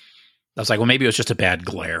 Yeah. I was like, well, maybe it was just a bad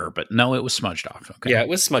glare, but no, it was smudged off. Okay. Yeah, it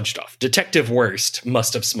was smudged off. Detective Worst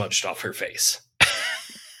must have smudged off her face.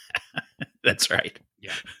 That's right.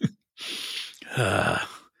 Yeah.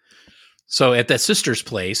 So at that sister's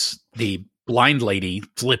place, the blind lady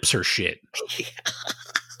flips her shit.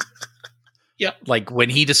 Yeah. Like when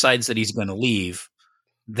he decides that he's going to leave,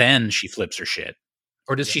 then she flips her shit.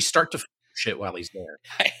 Or does she start to flip shit while he's there?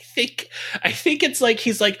 I think it's like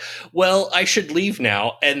he's like, "Well, I should leave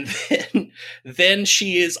now." And then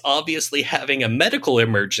she is obviously having a medical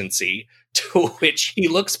emergency, to which he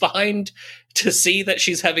looks behind to see that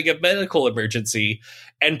she's having a medical emergency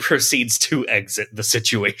and proceeds to exit the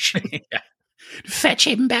situation. Yeah. Fetch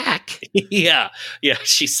him back. Yeah.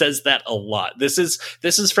 She says that a lot. This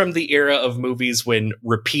is from the era of movies when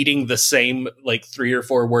repeating the same like 3 or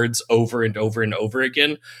 4 words over and over and over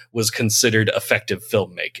again was considered effective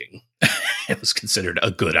filmmaking. It was considered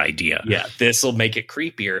a good idea. Yeah. This will make it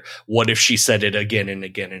creepier. What if she said it again and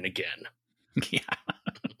again and again? Yeah.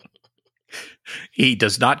 He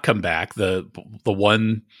does not come back. The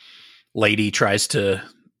one lady tries to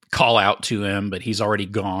call out to him, but he's already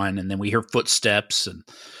gone. And then we hear footsteps and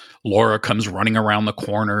Laura comes running around the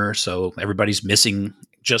corner. So everybody's missing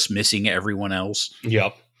everyone else.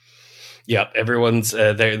 Yep. Yep, everyone's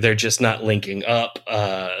they're just not linking up.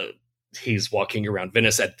 He's walking around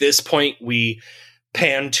Venice. At this point, we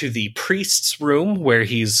pan to the priest's room where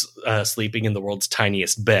he's sleeping in the world's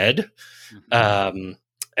tiniest bed. And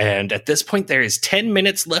at this point, there is 10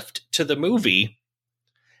 minutes left to the movie,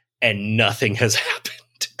 and nothing has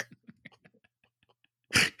happened.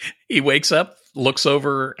 He wakes up, looks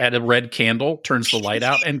over at a red candle, turns the light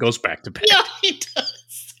out, and goes back to bed. Yeah, he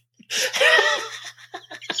does.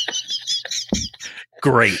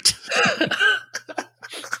 Great.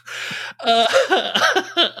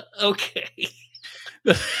 Okay.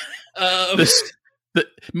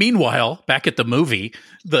 Meanwhile, back at the movie,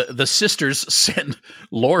 the sisters send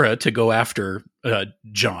Laura to go after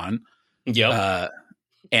John. Yep.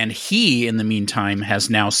 And he, in the meantime, has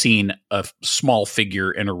now seen a small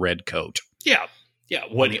figure in a red coat. Yeah. Yeah.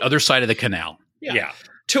 On the other side of the canal. Yeah.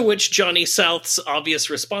 To which Johnny South's obvious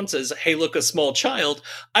response is, "Hey, look, a small child.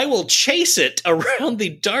 I will chase it around the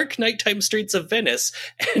dark nighttime streets of Venice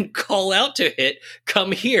and call out to it,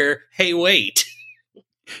 'Come here. Hey, wait.'"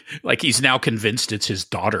 Like he's now convinced it's his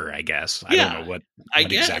daughter, I guess. I don't know what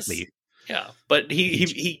exactly. Yeah. But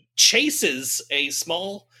he chases a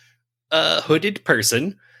small hooded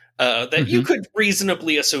person that you could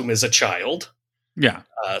reasonably assume is a child. Yeah.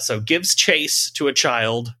 So gives chase to a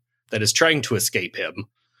child that is trying to escape him.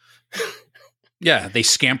 Yeah, they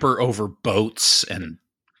scamper over boats and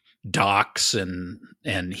docks, and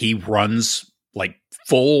he runs like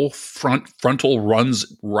full frontal runs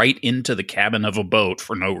right into the cabin of a boat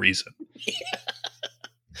for no reason.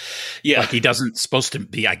 Yeah. Like he doesn't supposed to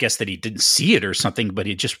be, I guess that he didn't see it or something, but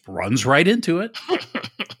he just runs right into it.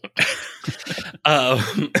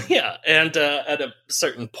 Yeah, and at a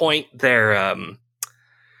certain point, they're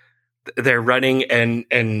running, and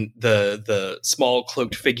the small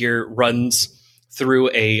cloaked figure runs through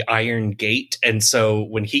a iron gate, and so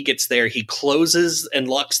when he gets there, he closes and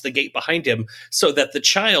locks the gate behind him so that the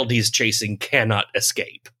child he's chasing cannot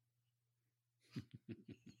escape.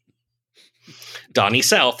 Donnie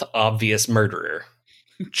South, obvious murderer.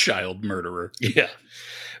 Child murderer. Yeah.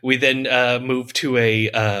 We then move to a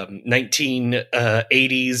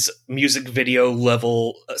 1980s music video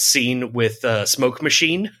level scene with Smoke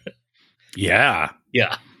Machine. Yeah.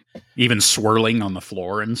 Yeah. Even swirling on the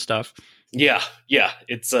floor and stuff. Yeah. Yeah.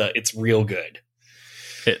 It's real good.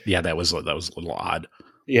 That was a little odd.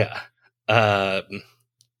 Yeah.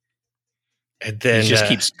 And then he just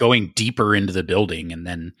keeps going deeper into the building, and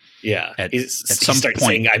then at some point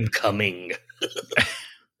saying, "I'm coming."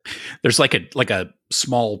 There's like a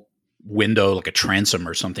small window, like a transom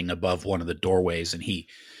or something above one of the doorways, and he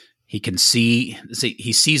can see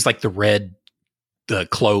he sees like the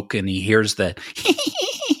cloak, and he hears the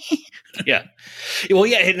yeah. Well,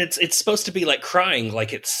 yeah, and it's supposed to be like crying,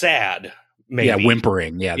 like it's sad. Maybe. Yeah,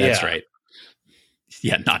 whimpering. Yeah, that's right.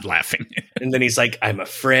 Yeah, not laughing. And then he's like, "I'm a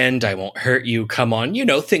friend. I won't hurt you. Come on." You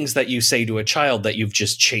know, things that you say to a child that you've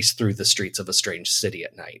just chased through the streets of a strange city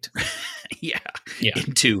at night. Yeah.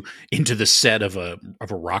 Into the set of a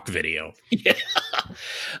rock video. Yeah.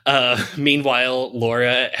 Meanwhile,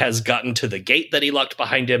 Laura has gotten to the gate that he locked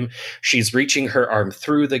behind him. She's reaching her arm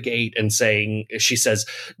through the gate and she says,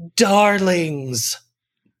 "Darlings,"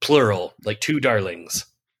 plural, like two darlings.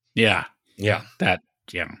 Yeah. Yeah. That.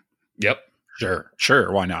 Yeah. Yep.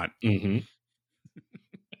 Sure. Why not? Mm-hmm.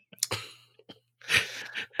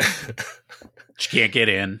 She can't get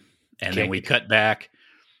in, and then we cut back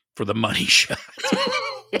for the money shot.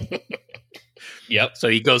 Yep. So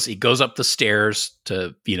he goes up the stairs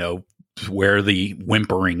to where the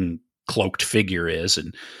whimpering cloaked figure is,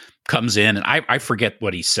 and comes in, and I forget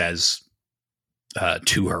what he says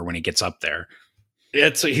to her when he gets up there.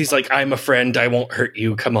 He's like, "I'm a friend. I won't hurt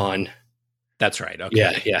you. Come on." That's right.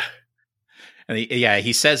 Okay. Yeah. And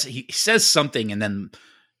he says something, and then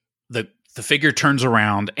the figure turns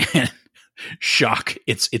around, and shock!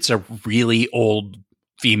 It's a really old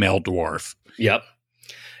female dwarf. Yep.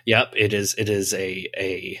 It is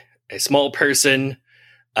a small person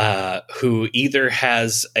who either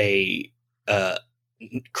has a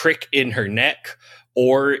crick in her neck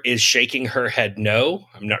or is shaking her head no.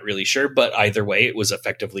 I'm not really sure, but either way, it was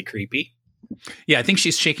effectively creepy. Yeah, I think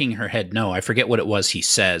she's shaking her head no. I forget what it was he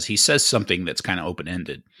says. He says something that's kind of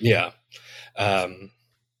open-ended. Yeah. Go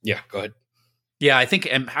ahead. Yeah, I think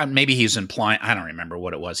maybe he's implying, I don't remember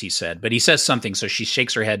what it was he said, but he says something, so she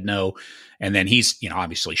shakes her head no, and then he's,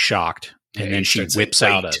 obviously shocked, and then she whips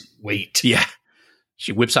out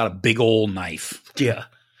she whips out a big old knife. Yeah.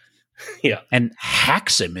 Yeah. And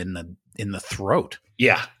hacks him in the throat.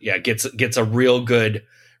 Yeah. Yeah, gets a real good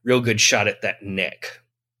shot at that neck.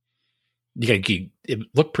 It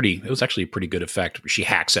looked pretty. It was actually a pretty good effect. She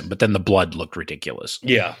hacks him, but then the blood looked ridiculous.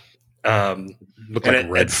 Yeah. Looked like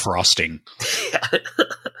red frosting.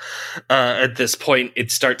 At this point,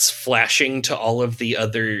 it starts flashing to all of the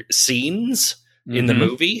other scenes in the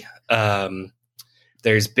movie.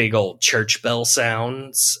 There's big old church bell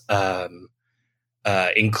sounds. So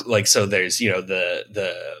there's,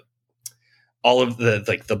 the all of the,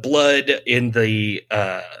 like, the blood in the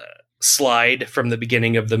slide from the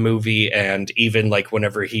beginning of the movie, and even like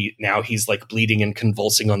whenever he's like bleeding and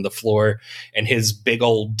convulsing on the floor, and his big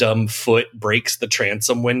old dumb foot breaks the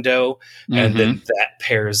transom window, and then that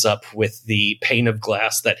pairs up with the pane of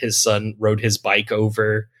glass that his son rode his bike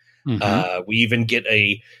over. We even get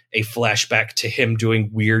a flashback to him doing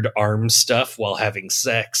weird arm stuff while having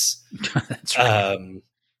sex. That's right.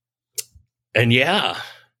 And yeah,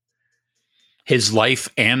 his life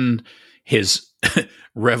and his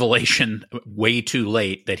revelation way too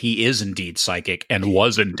late that he is indeed psychic and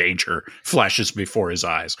was in danger flashes before his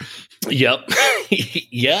eyes. Yep.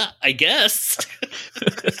 Yeah, I guess.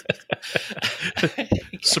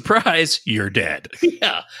 Surprise, you're dead.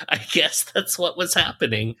 Yeah, I guess that's what was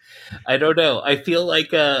happening. I don't know. I feel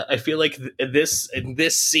like in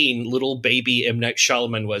this scene, little baby M. Night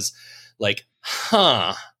Shyamalan was like,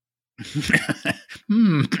 what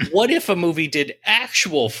if a movie did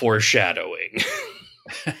actual foreshadowing?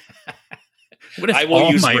 What if I will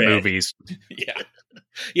all use my red. movies? Yeah.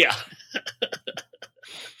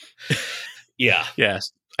 Yeah.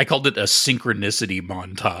 Yes. I called it a synchronicity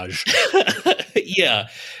montage. Yeah.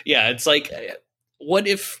 It's like, what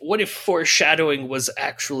if foreshadowing was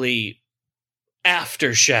actually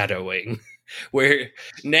after shadowing, where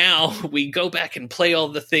now we go back and play all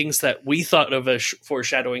the things that we thought of as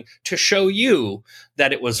foreshadowing to show you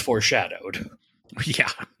that it was foreshadowed. Yeah,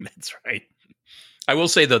 that's right. I will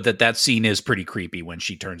say, though, that scene is pretty creepy when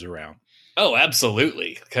she turns around. Oh,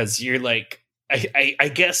 absolutely. Because you're like,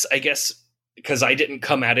 I guess, because I didn't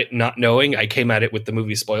come at it not knowing. I came at it with the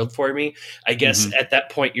movie spoiled for me. I guess at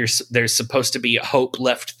that point, there's supposed to be hope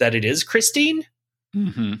left that it is Christine.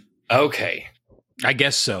 Okay. I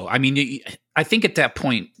guess so. I mean, I think at that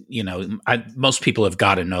point, most people have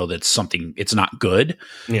got to know that it's not good.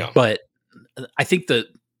 Yeah. But I think the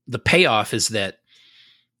payoff is that,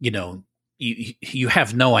 you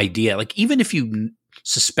have no idea. Like, even if you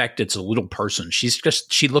suspect it's a little person,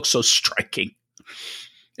 she looks so striking.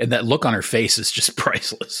 And that look on her face is just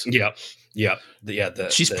priceless. Yeah.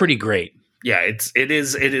 She's pretty great. Yeah, it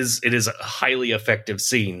is a highly effective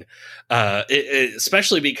scene,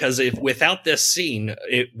 especially because without this scene,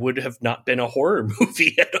 it would have not been a horror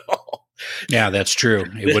movie at all. Yeah, that's true.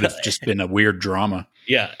 It would have just been a weird drama.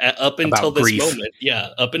 Yeah, up until this moment. Yeah,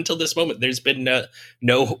 up until this moment, there's been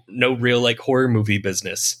no real like horror movie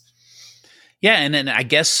business. Yeah, and then I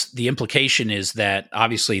guess the implication is that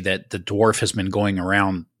obviously that the dwarf has been going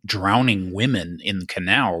around drowning women in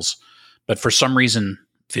canals, but for some reason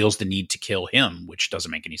feels the need to kill him, which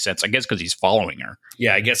doesn't make any sense. I guess because he's following her.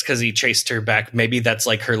 Yeah, I guess because he chased her back. Maybe that's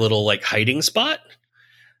like her little like hiding spot.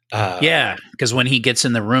 Yeah, because when he gets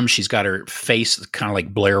in the room, she's got her face kind of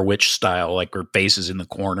like Blair Witch style, like her face is in the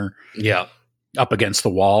corner. Yeah, up against the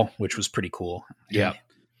wall, which was pretty cool. Yeah. And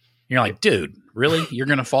you're like, dude, really? You're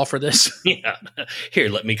going to fall for this? Yeah. Here,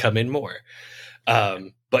 let me come in more.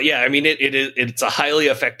 But yeah, I mean, it's a highly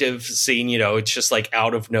effective scene. It's just like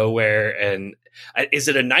out of nowhere. And is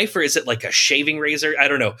it a knife or is it like a shaving razor? I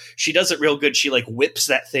don't know. She does it real good. She like whips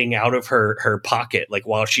that thing out of her pocket, like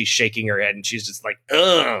while she's shaking her head, and she's just like,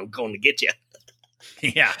 I'm going to get you.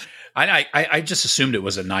 Yeah. I just assumed it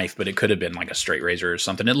was a knife, but it could have been like a straight razor or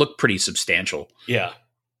something. It looked pretty substantial. Yeah.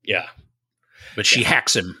 Yeah. But she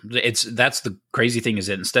hacks him. That's the crazy thing, is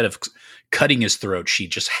that instead of cutting his throat, she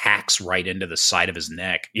just hacks right into the side of his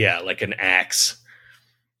neck. Yeah, like an axe.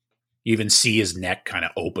 You even see his neck kind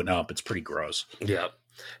of open up. It's pretty gross. Yeah.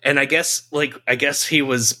 And I guess he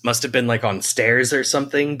must have been like on stairs or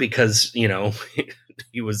something, because,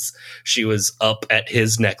 she was up at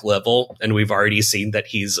his neck level, and we've already seen that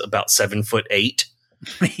he's about 7'8".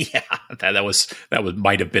 Yeah, that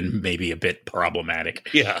might have been maybe a bit problematic.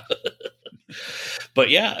 Yeah. But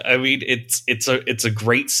yeah, I mean, it's a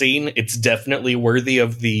great scene. It's definitely worthy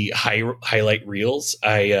of the highlight reels.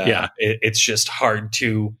 It's just hard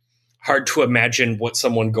to imagine what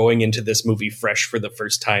someone going into this movie fresh for the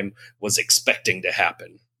first time was expecting to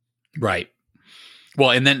happen. Right.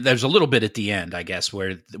 Well, and then there's a little bit at the end, I guess,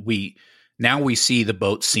 where we see the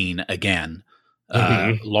boat scene again.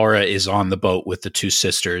 Laura is on the boat with the two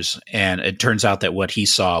sisters, and it turns out that what he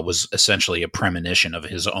saw was essentially a premonition of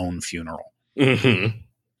his own funeral. Mm-hmm.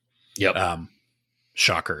 Yep.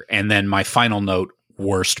 Shocker. And then my final note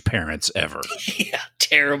worst parents ever. Yeah,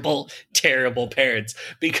 terrible, terrible parents.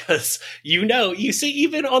 Because, you see,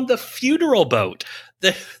 even on the funeral boat,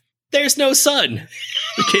 there's no son.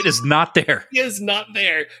 The kid is not there. He is not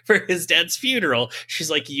there for his dad's funeral. She's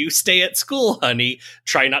like, you stay at school, honey.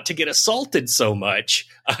 Try not to get assaulted so much.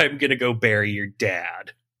 I'm going to go bury your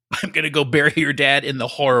dad. I'm going to go bury your dad in the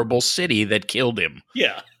horrible city that killed him.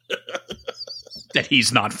 Yeah. That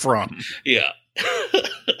he's not from. Yeah.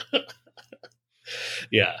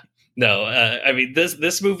 Yeah. No, I mean,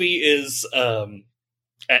 this movie is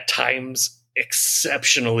at times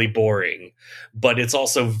exceptionally boring, but it's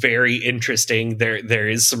also very interesting. There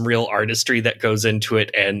is some real artistry that goes into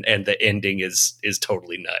it, and the ending is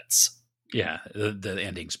totally nuts. Yeah, the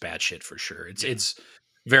ending's bad shit for sure. It's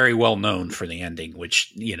very well known for the ending,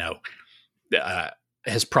 which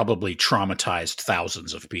has probably traumatized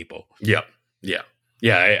thousands of people. Yep. Yeah.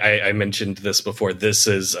 Yeah, I mentioned this before. This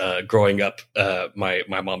is growing up. My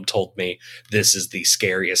mom told me this is the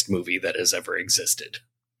scariest movie that has ever existed.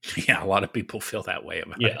 Yeah, a lot of people feel that way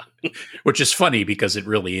about it, which is funny because it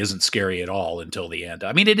really isn't scary at all until the end.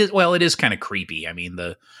 I mean, it is. Well, it is kind of creepy. I mean,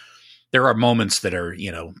 there are moments that are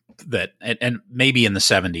that and maybe in the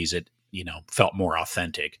 70s it felt more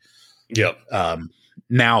authentic. Yep.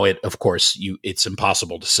 Now of course it's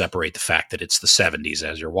impossible to separate the fact that it's the 70s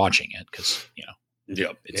as you're watching it because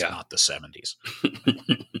Yep. It's not the 70s.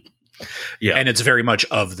 Yeah. And it's very much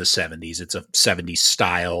of the 70s. It's a 70s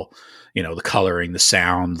style, the coloring, the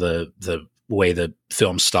sound, the way the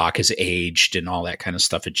film stock has aged and all that kind of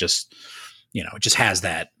stuff. It just, it just has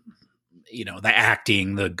that, the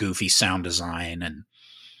acting, the goofy sound design and,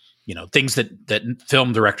 things that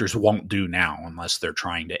film directors won't do now unless they're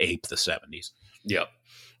trying to ape the 70s. Yep.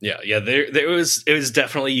 Yeah. Yeah. It was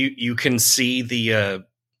definitely, you can see the,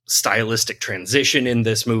 stylistic transition in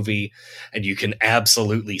this movie, and you can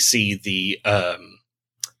absolutely see the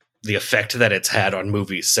effect that it's had on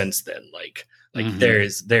movies since then. Like mm-hmm.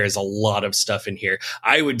 there's a lot of stuff in here.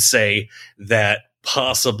 I would say that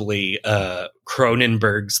possibly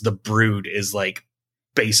Cronenberg's The Brood is like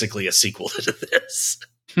basically a sequel to this.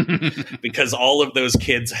 Because all of those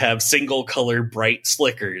kids have single color bright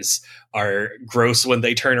slickers, are gross when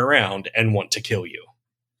they turn around and want to kill you.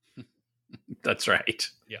 That's right.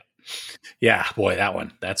 Yeah. Yeah, boy,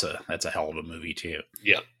 that's a hell of a movie too.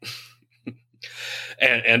 Yeah.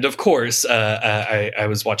 And of course, I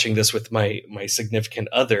was watching this with my significant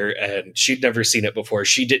other, and she'd never seen it before.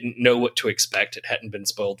 She didn't know what to expect. It hadn't been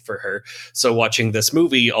spoiled for her. So watching this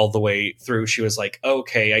movie all the way through, she was like,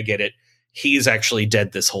 okay, I get it. He's actually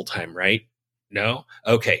dead this whole time, right? No?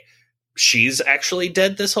 Okay. She's actually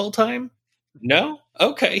dead this whole time? No?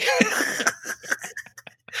 Okay.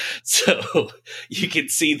 So you can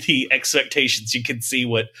see the expectations. You can see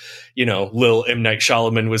what, Lil M. Night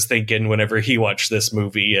Shyamalan was thinking whenever he watched this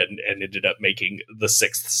movie and ended up making The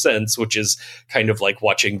Sixth Sense, which is kind of like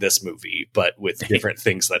watching this movie, but with different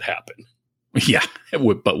things that happen. Yeah,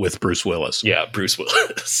 but with Bruce Willis. Yeah, Bruce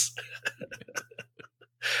Willis.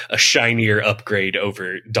 A shinier upgrade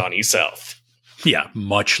over Donnie South. Yeah,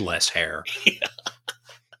 much less hair. Yeah.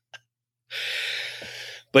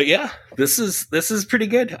 But yeah, this is pretty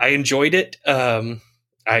good. I enjoyed it.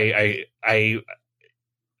 I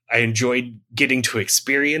enjoyed getting to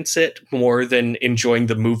experience it more than enjoying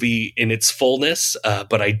the movie in its fullness.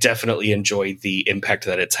 But I definitely enjoyed the impact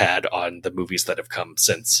that it's had on the movies that have come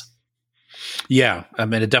since. Yeah, I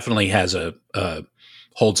mean, it definitely has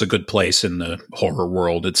holds a good place in the horror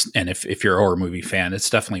world. And if you're a horror movie fan, it's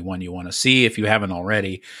definitely one you want to see if you haven't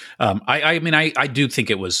already. I do think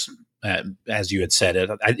it was. As you had said,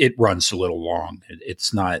 it runs a little long.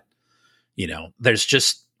 It's not, there's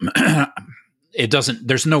just,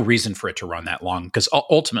 there's no reason for it to run that long because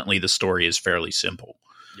ultimately the story is fairly simple.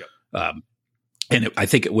 Yep. I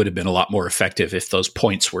think it would have been a lot more effective if those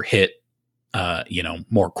points were hit,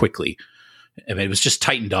 more quickly. I mean, it was just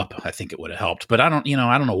tightened up. I think it would have helped, but I don't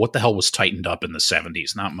know what the hell was tightened up in the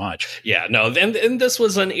 70s. Not much. Yeah, no. And this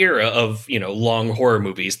was an era of, long horror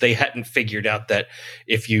movies. They hadn't figured out that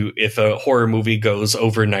if a horror movie goes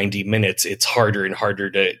over 90 minutes, it's harder and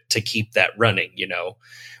harder to keep that running.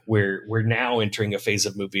 We're now entering a phase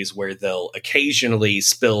of movies where they'll occasionally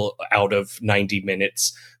spill out of 90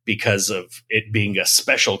 minutes because of it being a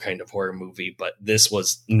special kind of horror movie. But this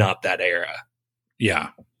was not that era. Yeah.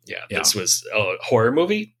 Yeah, this was a horror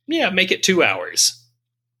movie. Yeah, make it 2 hours.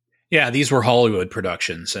 Yeah, these were Hollywood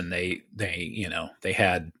productions, and they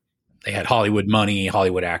had Hollywood money,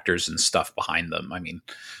 Hollywood actors, and stuff behind them. I mean,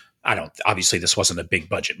 obviously this wasn't a big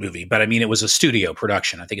budget movie, but I mean, it was a studio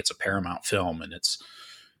production. I think it's a Paramount film, and it's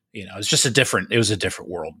it's just it was a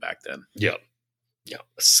different world back then. Yeah,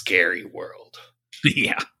 a scary world.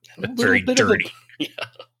 Yeah, And a little very bit dirty. yeah,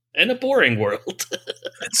 and a boring world.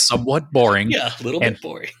 It's somewhat boring. Yeah, a little and bit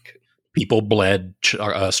boring. people bled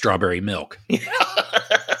strawberry milk.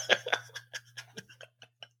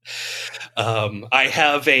 I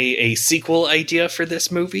have a sequel idea for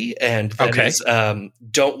this movie, and that is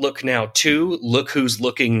Don't Look Now 2, Look Who's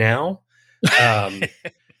Looking Now.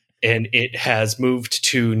 And it has moved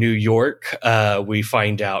to New York. We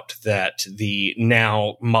find out that the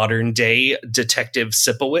now modern day Detective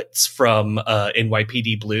Sipowicz from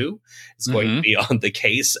NYPD Blue is going to be on the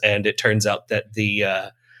case, and it turns out that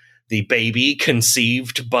the baby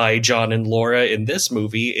conceived by John and Laura in this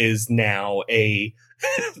movie is now a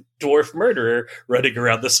dwarf murderer running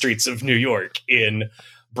around the streets of New York in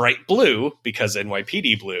bright blue, because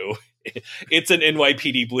NYPD Blue. It's an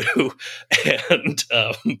NYPD Blue and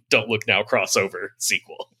Don't Look Now crossover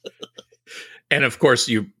sequel. And of course,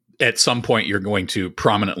 at some point you're going to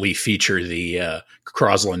prominently feature the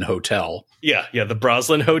Croslin Hotel. Yeah, the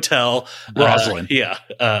Broslin Hotel. Broslin.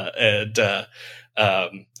 And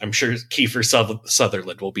I'm sure Kiefer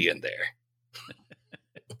Sutherland will be in there.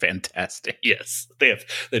 Fantastic. Yes,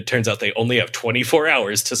 it turns out they only have 24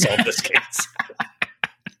 hours to solve this case.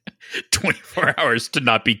 24 hours to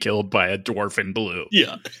not be killed by a dwarf in blue.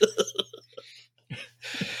 Yeah.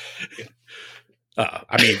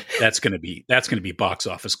 I mean, that's going to be box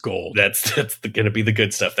office gold. That's going to be the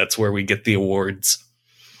good stuff. That's where we get the awards.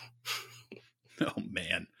 Oh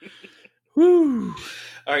man. Woo.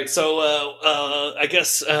 All right, so I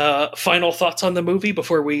guess final thoughts on the movie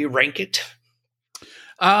before we rank it.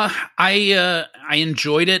 I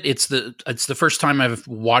enjoyed it. It's the first time I've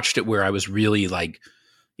watched it where I was really like,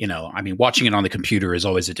 I mean, watching it on the computer is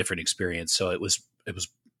always a different experience. So it was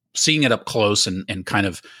seeing it up close and kind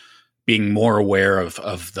of being more aware of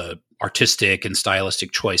the artistic and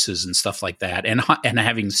stylistic choices and stuff like that. And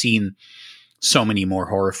having seen so many more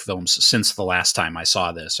horror films since the last time I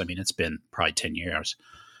saw this. I mean, it's been probably 10 years.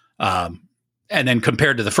 And then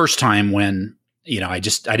compared to the first time when, I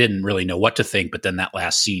didn't really know what to think, but then that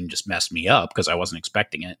last scene just messed me up because I wasn't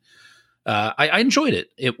expecting it. I enjoyed it.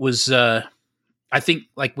 It was, I think,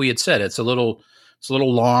 like we had said, it's a little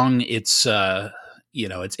long. It's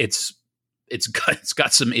it's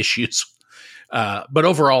got some issues, but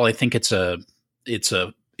overall, I think it's a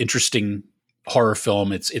interesting horror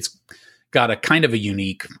film. It's got a kind of a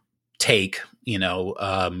unique take, and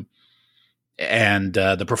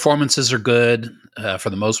the performances are good for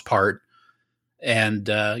the most part, and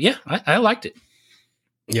I liked it.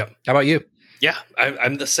 Yep. How about you? Yeah,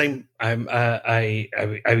 I'm the same. I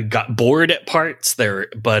got bored at parts there,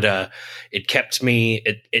 but it kept me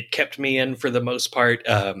in for the most part.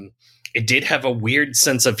 It did have a weird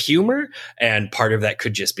sense of humor, and part of that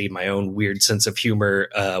could just be my own weird sense of humor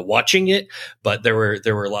watching it. But there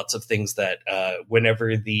were lots of things that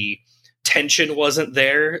whenever the tension wasn't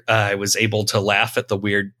there, I was able to laugh at the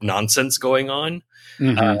weird nonsense going on.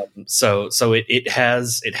 Mm-hmm. So it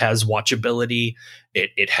has watchability.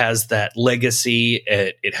 It has that legacy.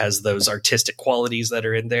 It has those artistic qualities that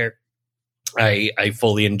are in there. I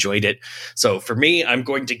fully enjoyed it. So for me, I'm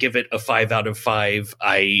going to give it a 5 out of 5.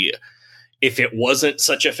 If it wasn't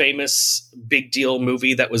such a famous big deal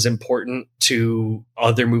movie that was important to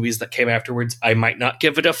other movies that came afterwards, I might not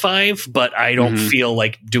give it a 5, but I don't feel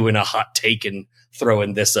like doing a hot take and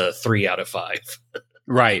throwing this a 3 out of 5.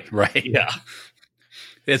 Right. Yeah.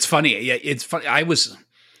 It's funny. Yeah, it's funny.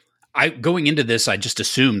 I going into this, I just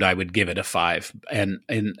assumed I would give it a 5, and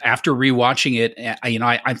after rewatching it,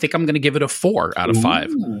 I think I'm going to give it a 4 out of 5.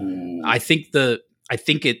 Ooh. I think the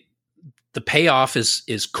payoff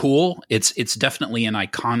is cool. It's definitely an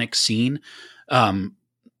iconic scene.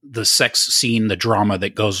 The sex scene, the drama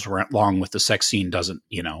that goes along with the sex scene doesn't.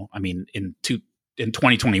 I mean, in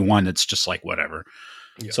 2021, it's just like whatever.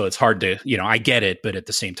 Yeah. So it's hard to, I get it, but at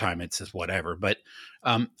the same time, it's just whatever. But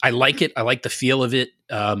I like it. I like the feel of it.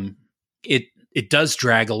 It does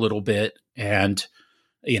drag a little bit, and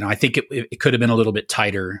I think it could have been a little bit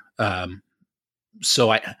tighter.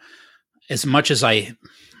 So as much as I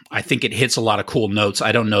think it hits a lot of cool notes,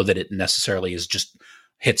 I don't know that it necessarily is just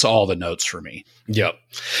hits all the notes for me. Yep.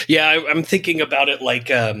 Yeah, I'm thinking about it like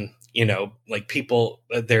like people.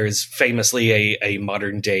 There's famously a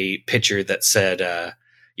modern day pitcher that said.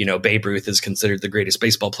 Babe Ruth is considered the greatest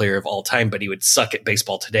baseball player of all time, but he would suck at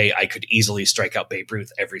baseball today. I could easily strike out Babe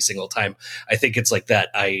Ruth every single time. I think it's like that.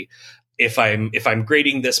 If I'm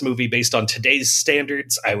grading this movie based on today's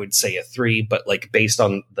standards, I would say a 3, but like based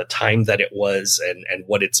on the time that it was and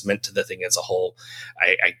what it's meant to the thing as a whole,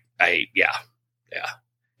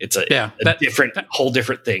 it's a whole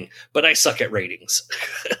different thing, but I suck at ratings.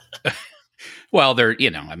 Well, they're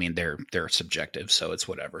subjective, so it's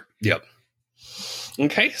whatever. Yep.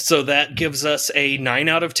 Okay, so that gives us a 9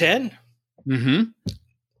 out of 10. Mm-hmm.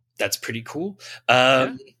 That's pretty cool.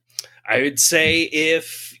 I would say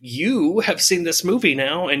if you have seen this movie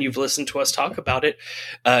now and you've listened to us talk about it,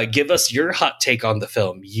 give us your hot take on the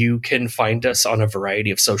film. You can find us on a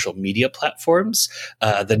variety of social media platforms.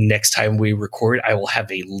 The next time we record, I will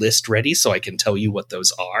have a list ready so I can tell you what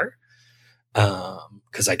those are.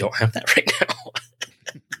 Because I don't have that right now.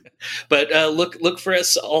 But look for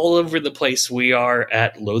us all over the place. We are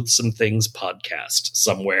at Loathsome Things Podcast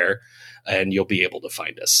somewhere, and you'll be able to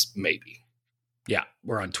find us, maybe. Yeah,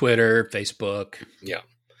 we're on Twitter, Facebook. Yeah.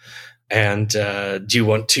 And do you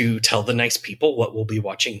want to tell the nice people what we'll be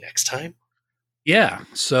watching next time? Yeah.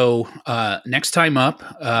 So next time up,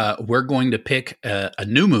 we're going to pick a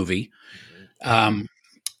new movie. And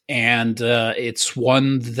it's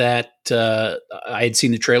one that I had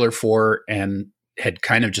seen the trailer for and had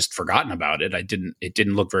kind of just forgotten about it. It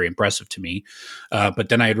didn't look very impressive to me. But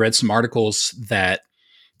then I had read some articles that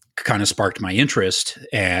kind of sparked my interest,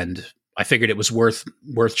 and I figured it was worth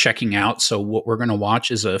checking out. So what we're going to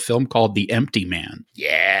watch is a film called The Empty Man.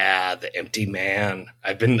 Yeah, The Empty Man.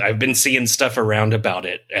 I've been seeing stuff around about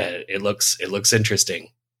it. It looks interesting.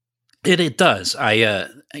 It does.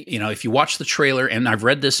 If you watch the trailer, and I've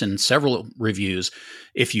read this in several reviews,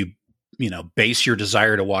 if you base your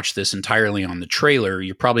desire to watch this entirely on the trailer,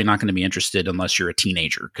 you're probably not going to be interested unless you're a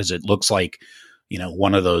teenager, because it looks like,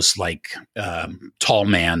 one of those tall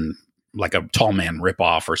man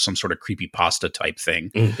ripoff or some sort of creepypasta type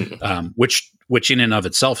thing, which in and of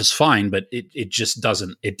itself is fine, but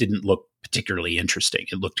it didn't look particularly interesting.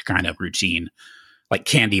 It looked kind of routine, like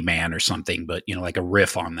Candyman or something, but like a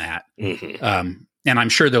riff on that. And I'm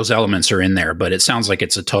sure those elements are in there, but it sounds like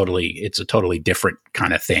it's a totally different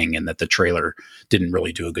kind of thing, and that the trailer didn't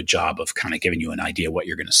really do a good job of kind of giving you an idea what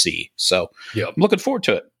you're going to see. So I'm looking forward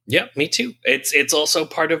to it. Yeah, me too. It's also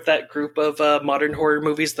part of that group of modern horror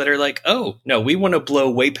movies that are like, oh no, we want to blow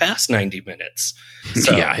way past 90 minutes.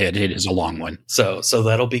 So, yeah, it is a long one. So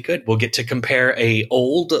that'll be good. We'll get to compare a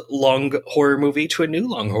old long horror movie to a new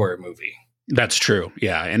long horror movie. That's true.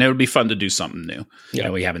 Yeah. And it would be fun to do something new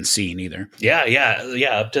that we haven't seen either. Yeah.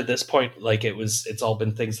 Up to this point, it's all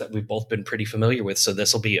been things that we've both been pretty familiar with. So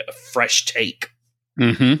this will be a fresh take.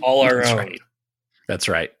 All our own. Right. That's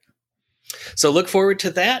right. So look forward to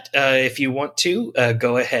that. If you want to,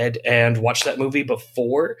 go ahead and watch that movie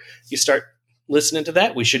before you start listening to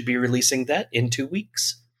that. We should be releasing that in 2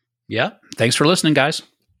 weeks. Yeah. Thanks for listening, guys.